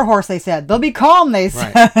 Get a quarter horse, they said. They'll be calm, they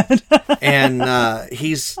said. Right. And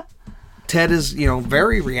Ted is,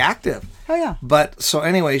 very reactive. Oh, yeah. But so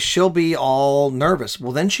anyway, she'll be all nervous.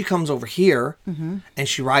 Well, then she comes over here and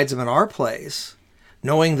she rides him at our place,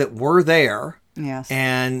 knowing that we're there. Yes.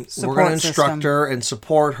 And Support we're going to instruct system. her and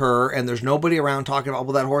support her. And there's nobody around talking about,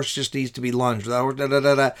 well, that horse just needs to be lunged. That horse, da, da,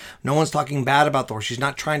 da, da. No one's talking bad about the horse. She's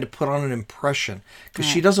not trying to put on an impression because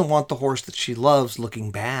she doesn't want the horse that she loves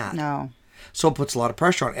looking bad. No. So it puts a lot of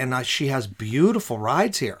pressure on. And she has beautiful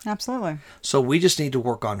rides here. Absolutely. So we just need to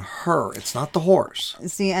work on her. It's not the horse.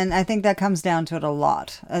 See, and I think that comes down to it a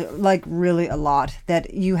lot, like really a lot,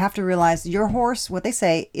 that you have to realize your horse, what they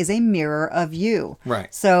say, is a mirror of you.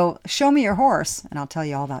 Right. So show me your horse, and I'll tell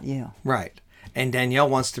you all about you. Right. And Danielle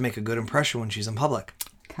wants to make a good impression when she's in public.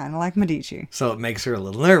 Kind of like Medici. So it makes her a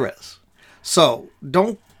little nervous. So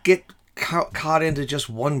don't get caught into just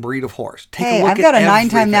one breed of horse. Take a Hey, look I've got at a 9-time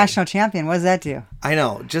everything. national champion. What does that do? I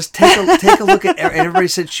know. Just take a look at. And everybody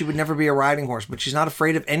said she would never be a riding horse, but she's not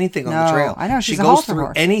afraid of anything on the No, trail. I know, She she's a goes halter through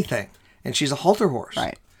horse. anything, and she's a halter horse.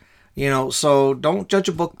 Right. So don't judge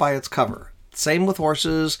a book by its cover. Same with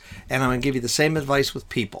horses, and I'm going to give you the same advice with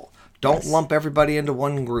people. Don't lump everybody into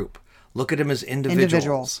one group. Look at them as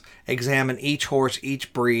individuals. Examine each horse,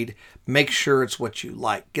 each breed. Make sure it's what you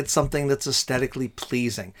like. Get something that's aesthetically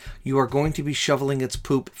pleasing. You are going to be shoveling its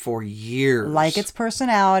poop for years. Like its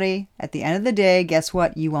personality. At the end of the day, guess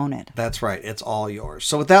what? You own it. That's right. It's all yours.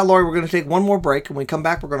 So with that, Lori, we're going to take one more break. And when we come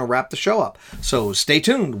back, we're going to wrap the show up. So stay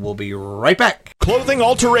tuned. We'll be right back. Clothing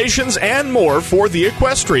alterations and more for the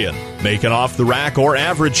equestrian. Make an off-the-rack or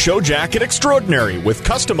average show jacket extraordinary with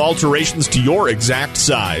custom alterations to your exact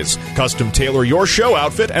size. Custom tailor your show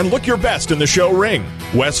outfit and look your best in the show ring.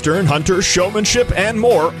 Western, hunter, showmanship, and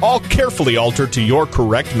more, all carefully altered to your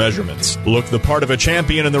correct measurements. Look the part of a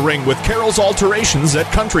champion in the ring with Carol's Alterations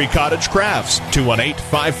at Country Cottage Crafts,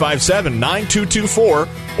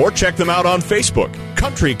 218-557-9224, or check them out on Facebook,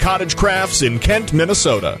 Country Cottage Crafts in Kent,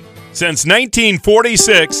 Minnesota. Since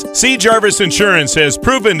 1946, C. Jarvis Insurance has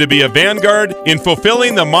proven to be a vanguard in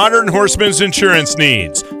fulfilling the modern horseman's insurance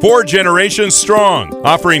needs. 4 generations strong,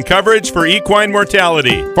 offering coverage for equine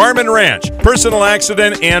mortality, farm and ranch, personal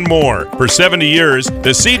accident, and more. For 70 years,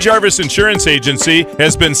 the C. Jarvis Insurance Agency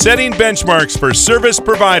has been setting benchmarks for service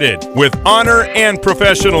provided with honor and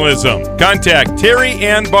professionalism. Contact Terry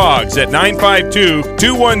Ann Boggs at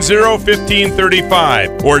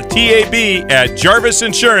 952-210-1535 or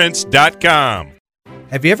tab@jarvisinsurance.com.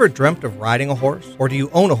 Have you ever dreamt of riding a horse? Or do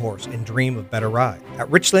you own a horse and dream of better ride? At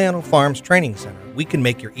Rich Leano Farms Training Center, we can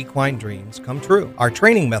make your equine dreams come true. Our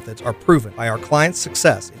training methods are proven by our clients'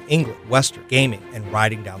 success in England, Western, gaming, and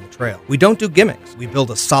riding down the trail. We don't do gimmicks. We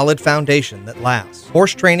build a solid foundation that lasts.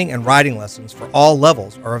 Horse training and riding lessons for all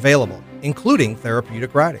levels are available, including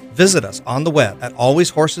therapeutic riding. Visit us on the web at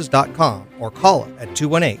alwayshorses.com or call us at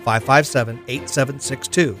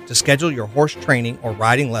 218-557-8762 to schedule your horse training or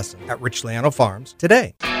riding lesson at Rich Leano Farms today.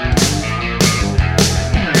 Welcome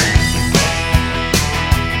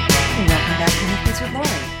back to Hoof Beats with Lori.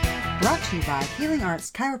 Brought to you by Healing Arts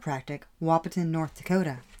Chiropractic, Wapaton, North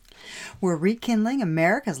Dakota. We're rekindling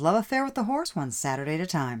America's love affair with the horse one Saturday at a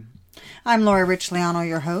time. I'm Lori Rich Leano,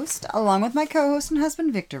 your host, along with my co-host and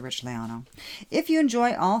husband, Victor Rich Leano. If you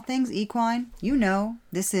enjoy all things equine, you know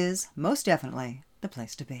this is, most definitely, the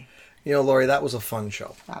place to be. You know, Lori, that was a fun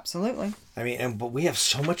show. Absolutely. I mean, but we have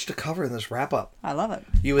so much to cover in this wrap-up. I love it.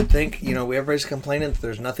 You would think, everybody's complaining that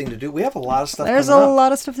there's nothing to do. We have a lot of stuff There's a coming up.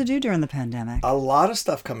 lot of stuff to do during the pandemic. A lot of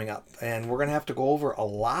stuff coming up, and we're going to have to go over a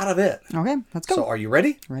lot of it. Okay, let's go. So are you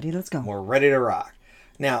ready? Ready, let's go. We're ready to rock.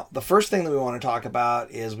 Now, the first thing that we want to talk about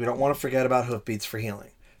is we don't want to forget about Hoof Beats for Healing.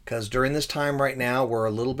 Because during this time right now, we're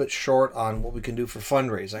a little bit short on what we can do for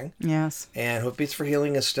fundraising. Yes. And Hoof Beats for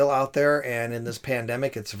Healing is still out there, and in this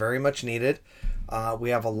pandemic, it's very much needed. We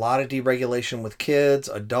have a lot of deregulation with kids,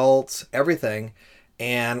 adults, everything.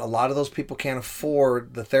 And a lot of those people can't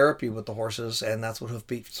afford the therapy with the horses, and that's what Hoof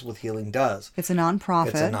Beats with Healing does. It's a nonprofit.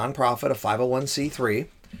 It's a nonprofit, a 501c3.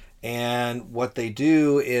 And what they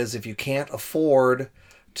do is if you can't afford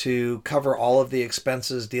to cover all of the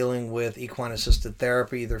expenses dealing with equine-assisted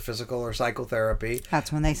therapy, either physical or psychotherapy, That's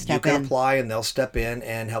when they step you can in. apply and they'll step in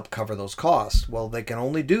and help cover those costs. Well, they can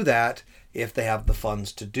only do that if they have the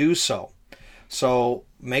funds to do so. So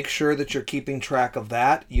make sure that you're keeping track of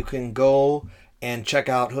that. You can go and check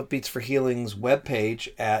out Hoof Beats for Healing's webpage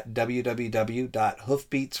at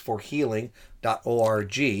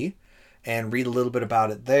www.hoofbeatsforhealing.org. and read a little bit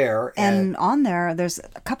about it there. And on there's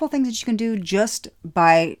a couple things that you can do just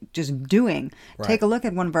by just doing. Right. Take a look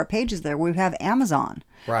at one of our pages there. We have Amazon.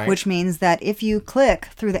 Right. Which means that if you click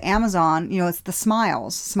through the Amazon, it's the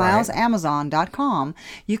smilesamazon.com,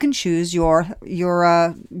 you can choose your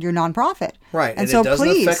nonprofit. Right, and so it doesn't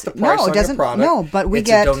please, affect the price on your product. No, but it's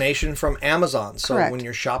get a donation from Amazon. So Correct. when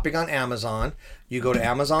you're shopping on Amazon, you go to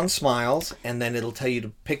Amazon Smiles, and then it'll tell you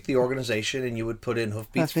to pick the organization, and you would put in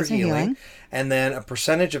Hoofbeats for Healing. And then a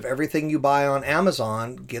percentage of everything you buy on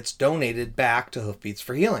Amazon gets donated back to Hoofbeats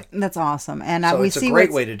for Healing. That's awesome. And So we it's a see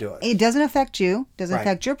great way to do it. It doesn't affect you, doesn't Right.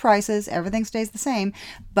 affect your prices, everything stays the same,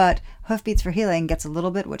 but Hoofbeats for Healing gets a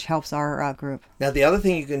little bit, which helps our group. Now, the other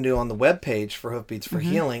thing you can do on the webpage for Hoofbeats for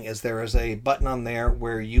Mm-hmm. Healing is there is a button on there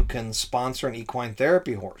where you can sponsor an equine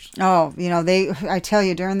therapy horse. Oh, I tell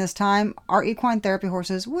you, during this time, our equine therapy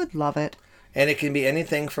horses would love it. And it can be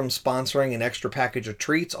anything from sponsoring an extra package of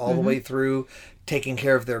treats all Mm-hmm. the way through taking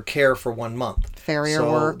care of their care for 1 month. Farrier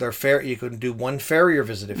work. You can do one farrier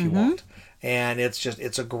visit if you Mm-hmm. want. And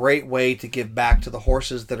it's a great way to give back to the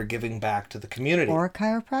horses that are giving back to the community. Or a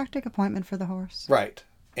chiropractic appointment for the horse. Right.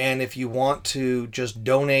 And if you want to just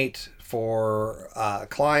donate for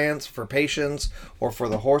clients, for patients, or for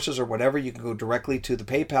the horses or whatever, you can go directly to the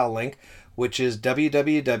PayPal link, which is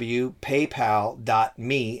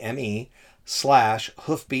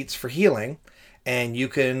www.paypal.me/hoofbeatsforhealing. And you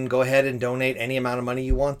can go ahead and donate any amount of money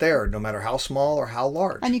you want there, no matter how small or how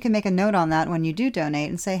large. And you can make a note on that when you do donate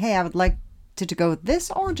and say, hey, I would like to go with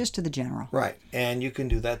this or just to the general. Right. And you can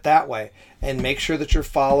do that way. And make sure that you're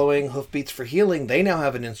following Hoofbeats for Healing. They now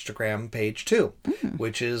have an Instagram page too,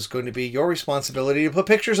 which is going to be your responsibility to put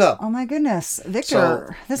pictures up. Oh my goodness. Victor,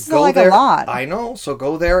 So this is go like there. a lot. I know. So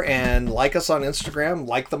go there and like us on Instagram,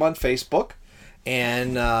 like them on Facebook,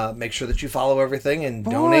 and make sure that you follow everything and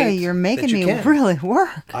Boy, donate. you're making that you me can. really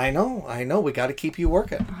work. I know. We got to keep you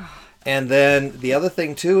working. And then the other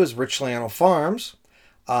thing too is Rich Liano Farms.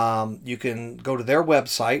 You can go to their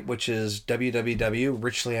website, which is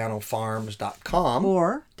www.richlianofarms.com.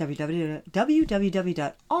 Or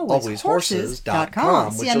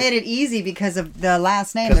www.alwayshorses.com. See, I which made it easy because of the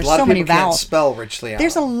last name. Because There's a lot so of many people can't vowels. spell Rich Liano.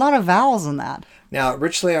 There's a lot of vowels in that. Now, at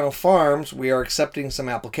Rich Liano Farms, we are accepting some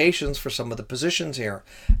applications for some of the positions here.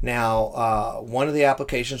 Now, one of the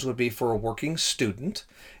applications would be for a working student.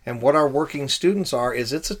 And what our working students are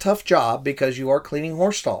is it's a tough job because you are cleaning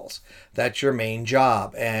horse stalls. That's your main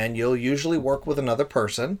job. And you'll usually work with another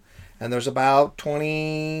person. And there's about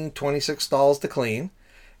 26 stalls to clean.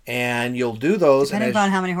 And you'll do those. Depending on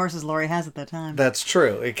how many horses Lori has at that time. That's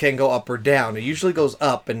true. It can go up or down. It usually goes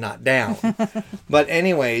up and not down. But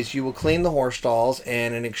anyways, you will clean the horse stalls,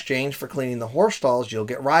 and in exchange for cleaning the horse stalls, you'll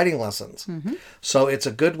get riding lessons. Mm-hmm. So it's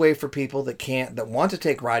a good way for people that want to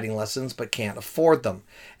take riding lessons but can't afford them.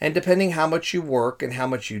 And depending how much you work and how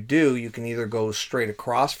much you do, you can either go straight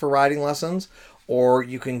across for riding lessons, or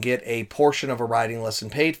you can get a portion of a riding lesson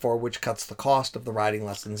paid for, which cuts the cost of the riding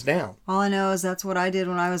lessons down. All I know is that's what I did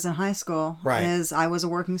when I was in high school. Right. Is I was a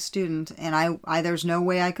working student, and I there's no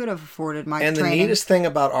way I could have afforded my And training. the neatest thing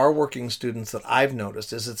about our working students that I've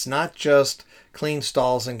noticed is it's not just clean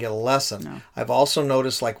stalls and get a lesson. No. I've also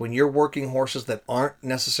noticed, like, when you're working horses that aren't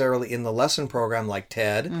necessarily in the lesson program, like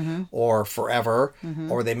Ted or Forever,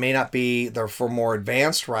 or they may not be, they're for more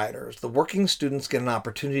advanced riders, the working students get an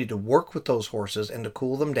opportunity to work with those horses and to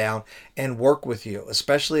cool them down and work with you,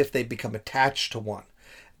 especially if they become attached to one.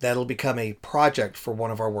 That'll become a project for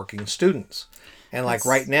one of our working students. And like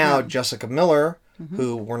right now, Jessica Miller,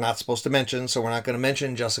 who we're not supposed to mention, so we're not going to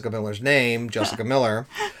mention Jessica Miller's name, Jessica Miller.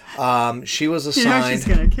 She was assigned... she's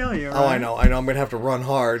going to kill you, right? Oh, I know. I'm going to have to run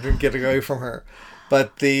hard and get away from her.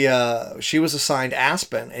 But she was assigned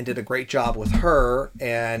Aspen and did a great job with her.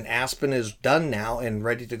 And Aspen is done now and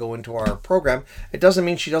ready to go into our program. It doesn't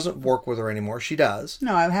mean she doesn't work with her anymore. She does.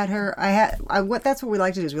 No, I've had her. That's what we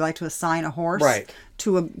like to do. Is we like to assign a horse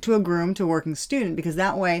to a groom, to a working student, because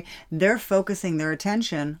that way they're focusing their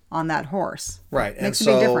attention on that horse. Right, Makes and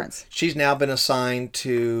a big so difference. she's now been assigned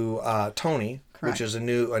to Tony, Correct. which is an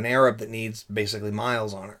Arab that needs basically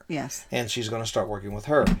miles on her. Yes. And she's going to start working with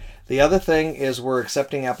her. The other thing is we're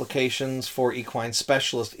accepting applications for equine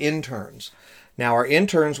specialist interns. Now, our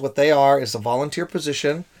interns, what they are is a volunteer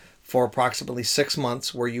position for approximately 6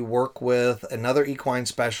 months where you work with another equine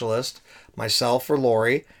specialist, myself or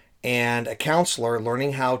Lori, and a counselor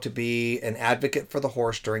learning how to be an advocate for the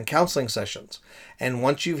horse during counseling sessions. And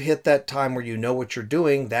once you've hit that time where you know what you're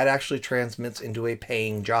doing, that actually transmits into a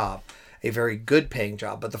paying job. a very good paying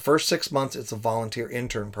job. But the first 6 months, it's a volunteer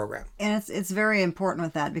intern program. And it's very important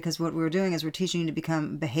with that, because what we're doing is we're teaching you to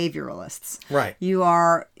become behavioralists. Right.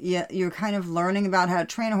 You're kind of learning about how to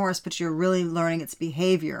train a horse, but you're really learning its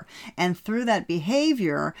behavior. And through that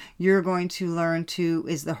behavior, you're going to learn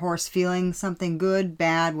is the horse feeling something good,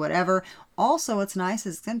 bad, whatever. Also, what's nice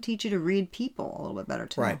is it's going to teach you to read people a little bit better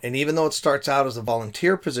too. Right. And even though it starts out as a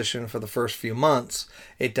volunteer position for the first few months,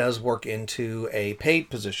 it does work into a paid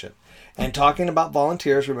position. And talking about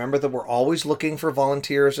volunteers, remember that we're always looking for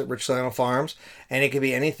volunteers at Rich Solano Farms. And it could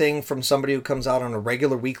be anything from somebody who comes out on a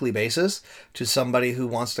regular weekly basis to somebody who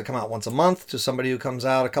wants to come out once a month to somebody who comes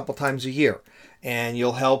out a couple times a year. And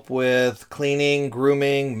you'll help with cleaning,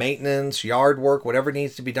 grooming, maintenance, yard work, whatever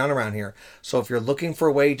needs to be done around here. So if you're looking for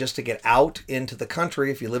a way just to get out into the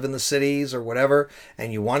country, if you live in the cities or whatever,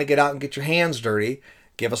 and you want to get out and get your hands dirty,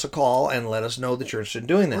 give us a call and let us know that you're interested in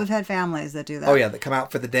doing that. We've had families that do that. Oh yeah, they come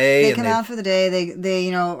out for the day. They come out for the day.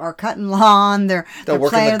 They are cutting lawn. They'll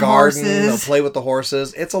work play in the garden. Horses. They'll play with the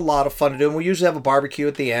horses. It's a lot of fun to do. And we usually have a barbecue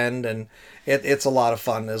at the end, and it's a lot of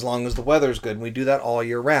fun as long as the weather's good. And we do that all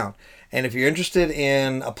year round. And if you're interested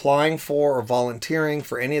in applying for or volunteering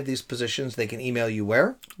for any of these positions, they can email you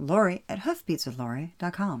where? Lori at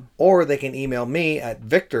hoofbeatswithlori.com. Or they can email me at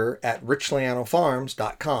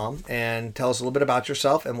victor@richlianofarms.com and tell us a little bit about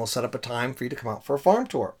yourself, and we'll set up a time for you to come out for a farm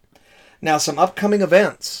tour. Now, some upcoming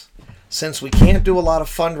events. Since we can't do a lot of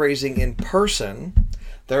fundraising in person,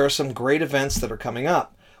 there are some great events that are coming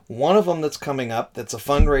up. One of them that's coming up that's a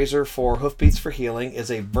fundraiser for Hoofbeats for Healing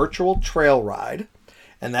is a virtual trail ride.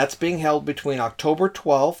 And that's being held between October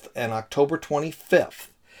 12th and October 25th.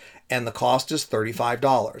 And the cost is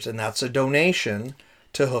 $35. And that's a donation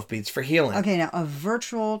to Hoofbeats for Healing. Okay, now a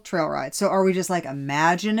virtual trail ride. So are we just like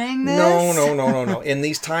imagining this? No. In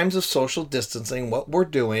these times of social distancing, what we're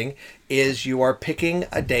doing is you are picking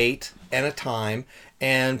a date and a time,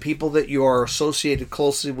 and people that you are associated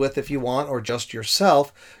closely with, if you want, or just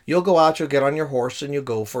yourself, you'll go out, you'll get on your horse, and you'll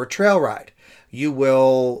go for a trail ride. You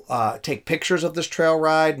will take pictures of this trail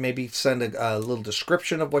ride, maybe send a little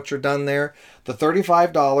description of what you're done there. The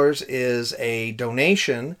 $35 is a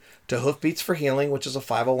donation to Hoofbeats for Healing, which is a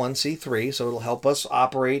 501c3, so it'll help us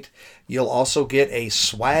operate. You'll also get a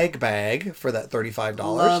swag bag for that $35.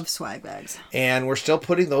 Love swag bags. And we're still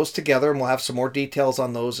putting those together, and we'll have some more details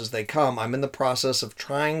on those as they come. I'm in the process of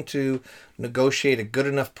trying to negotiate a good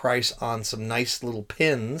enough price on some nice little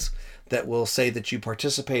pins that will say that you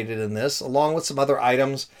participated in this, along with some other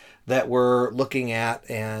items that we're looking at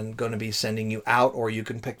and going to be sending you out, or you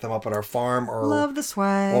can pick them up at our farm, or love the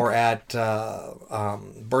swag, or at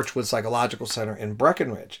Birchwood Psychological Center in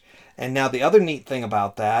Breckenridge. And now the other neat thing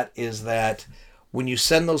about that is that when you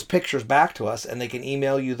send those pictures back to us, and they can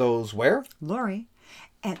email you those where? Lori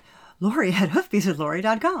at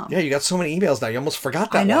hoofbeatswithlori.com. Yeah, you got so many emails now. You almost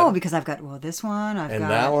forgot that one. I know, because I've got, this one. I've got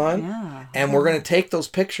that one. Yeah. And we're going to take those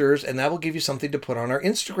pictures, and that will give you something to put on our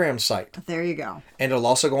Instagram site. There you go. And it'll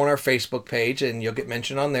also go on our Facebook page, and you'll get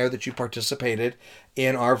mentioned on there that you participated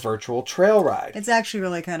in our virtual trail ride. It's actually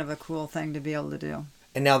really kind of a cool thing to be able to do.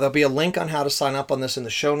 And now there'll be a link on how to sign up on this in the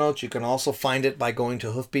show notes. You can also find it by going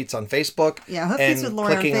to Hoofbeats on Facebook. Yeah, Hoofbeats with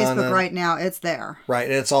Lori on Facebook right now. It's there. Right,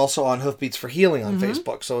 and it's also on Hoofbeats for Healing on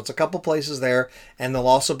Facebook. So it's a couple places there, and there'll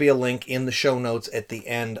also be a link in the show notes at the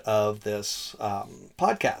end of this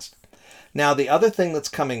podcast. Now, the other thing that's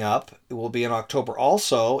coming up, it will be in October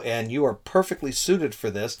also, and you are perfectly suited for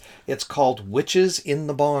this. It's called Witches in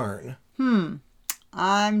the Barn.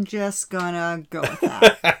 I'm just gonna go with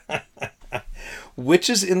that.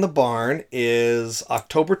 Witches in the Barn is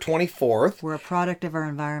October 24th. We're a product of our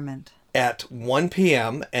environment. At 1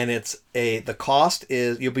 p.m. and the cost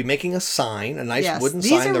is, you'll be making a sign, a nice wooden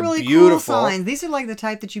sign. These are really beautiful. cool signs. These are like the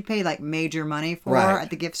type that you pay like major money for at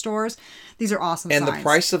the gift stores. These are awesome signs. And the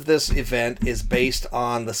price of this event is based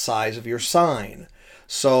on the size of your sign.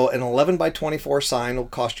 So an 11 by 24 sign will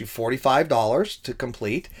cost you $45 to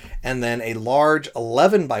complete, and then a large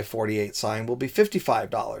 11 by 48 sign will be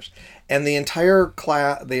 $55. And the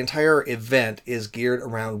entire event is geared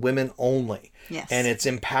around women only. Yes. And it's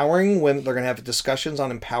empowering women. They're going to have discussions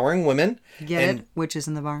on empowering women. Get it? Witches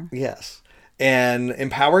in the Barn. Yes. And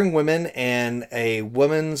empowering women and a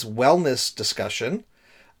women's wellness discussion.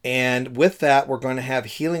 And with that, we're going to have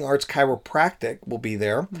Healing Arts Chiropractic will be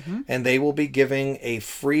there, and they will be giving a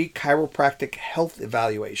free chiropractic health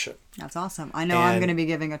evaluation. That's awesome. I know I'm going to be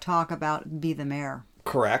giving a talk about Be the Mayor.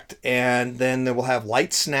 Correct. And then we'll have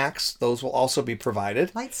light snacks. Those will also be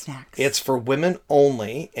provided. Light snacks. It's for women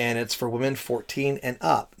only, and it's for women 14 and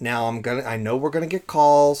up. Now, I know we're going to get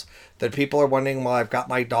calls that people are wondering, well, I've got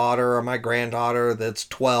my daughter or my granddaughter that's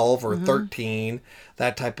 12 or 13,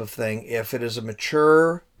 that type of thing. If it is a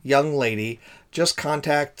mature young lady, just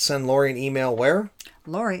send Lori an email where?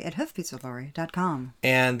 Lori at hoofbeatswithlori.com.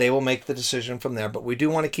 And they will make the decision from there. But we do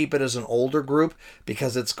want to keep it as an older group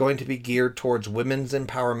because it's going to be geared towards women's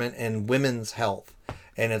empowerment and women's health.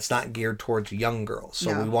 And it's not geared towards young girls.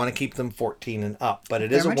 So we want to keep them 14 and up. But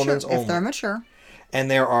it is a women's only. If they're mature. And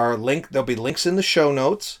there'll be links in the show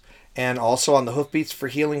notes and also on the Hoofbeats for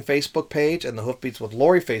Healing Facebook page and the Hoofbeats with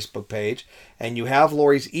Lori Facebook page. And you have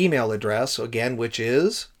Lori's email address, again, which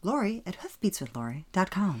is? Lori at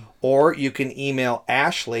hoofbeatswithlori.com. Or you can email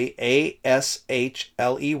Ashley,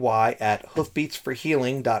 ASHLEY, at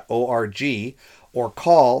hoofbeatsforhealing.org or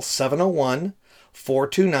call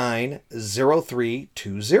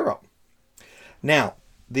 701-429-0320. Now,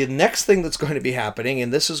 the next thing that's going to be happening,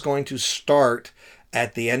 and this is going to start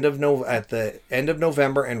at the end of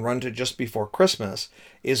November and run to just before Christmas,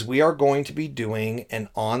 is we are going to be doing an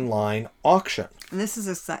online auction. This is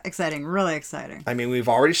exciting, really exciting. I mean, we've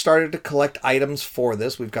already started to collect items for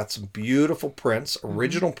this. We've got some beautiful prints,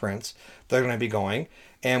 original prints, that are going to be going.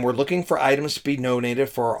 And we're looking for items to be donated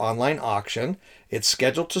for our online auction. It's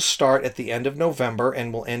scheduled to start at the end of November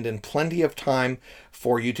and will end in plenty of time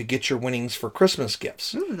for you to get your winnings for Christmas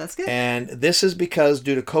gifts. Ooh, that's good. And this is because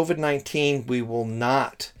due to COVID-19, we will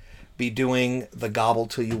not be doing the Gobble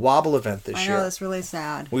Till You Wobble event this year. I know, that's really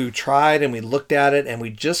sad. We tried and we looked at it and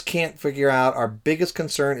we just can't figure out. Our biggest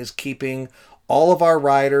concern is keeping all of our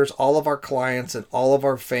riders, all of our clients, and all of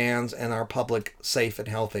our fans and our public safe and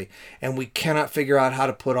healthy. And we cannot figure out how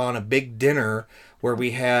to put on a big dinner where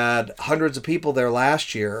we had hundreds of people there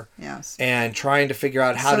last year. Yes. And trying to figure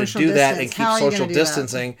out how Social to do that and distance. keep How are you social gonna do that?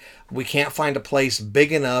 distancing. We can't find a place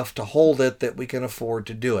big enough to hold it that we can afford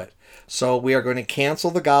to do it. So we are going to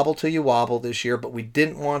cancel the Gobble Till You Wobble this year, but we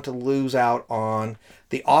didn't want to lose out on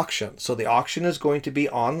the auction. So the auction is going to be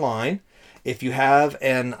online. If you have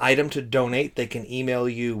an item to donate, they can email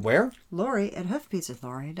you where? Lori at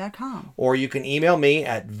hoofbeatswithlori.com. Or you can email me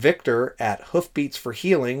at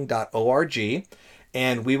victor@hoofbeatsforhealing.org,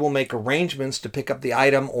 and we will make arrangements to pick up the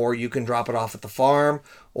item, or you can drop it off at the farm,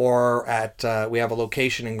 or at we have a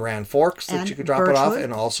location in Grand Forks that And you can drop it off, Birchwood.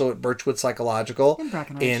 and also at Birchwood Psychological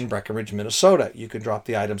In Breckenridge. Minnesota. You can drop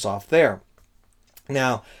the items off there.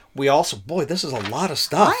 Now, we also, boy, this is a lot of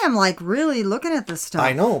stuff. I am like really looking at this stuff.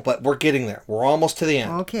 I know, but we're getting there. We're almost to the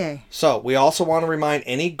end. Okay. So we also want to remind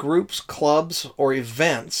any groups, clubs, or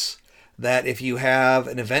events that if you have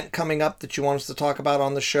an event coming up that you want us to talk about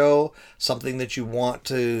on the show, something that you want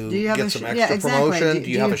to get some extra promotion, do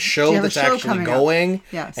you have a show that's actually going,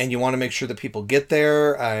 Yes. and you want to make sure that people get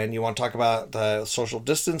there, and you want to talk about social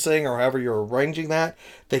distancing or however you're arranging that,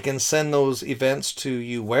 they can send those events to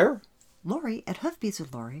you where? Lori at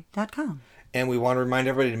hoofbeatswithlori.com. And we want to remind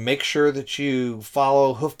everybody to make sure that you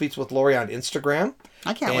follow Hoofbeats with Lori on Instagram.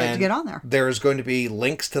 I can't wait to get on there. There's going to be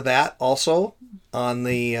links to that also on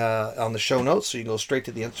the show notes, so you go straight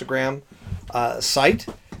to the Instagram site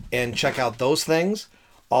and check out those things.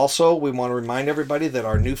 Also, we want to remind everybody that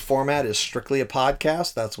our new format is strictly a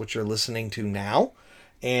podcast. That's what you're listening to now.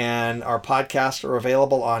 And our podcasts are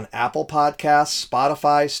available on Apple Podcasts,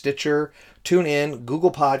 Spotify, Stitcher, TuneIn,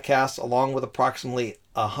 Google Podcasts, along with approximately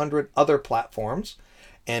 100 other platforms.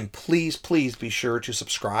 And please, please be sure to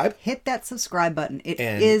subscribe. Hit that subscribe button. It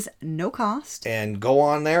is no cost. And go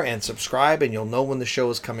on there and subscribe, and you'll know when the show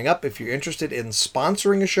is coming up. If you're interested in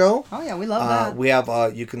sponsoring a show, Oh yeah, we love that. we have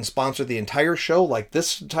you can sponsor the entire show. Like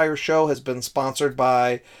this entire show has been sponsored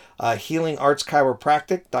by Healing Arts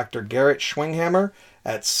Chiropractic, Dr. Garrett Schwinghammer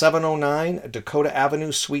at 709 Dakota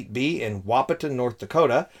Avenue, Suite B in Wapaton, North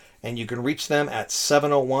Dakota. And you can reach them at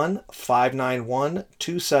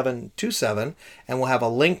 701-591-2727. And we'll have a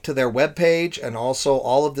link to their webpage and also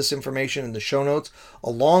all of this information in the show notes,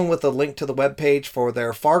 along with a link to the webpage for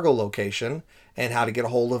their Fargo location and how to get a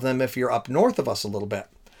hold of them if you're up north of us a little bit.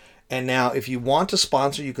 And now, if you want to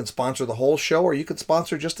sponsor, you can sponsor the whole show or you can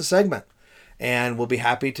sponsor just a segment. And we'll be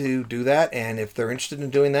happy to do that. And if they're interested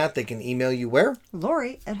in doing that, they can email you where?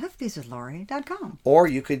 Lori at hoofbeatswithlori.com. Or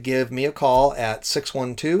you could give me a call at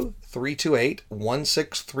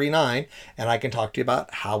 612-328-1639, and I can talk to you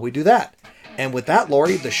about how we do that. And with that,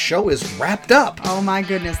 Lori, the show is wrapped up. Oh my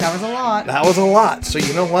goodness, that was a lot. That was a lot. So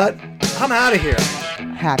you know what? I'm out of here.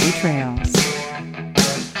 Happy trails.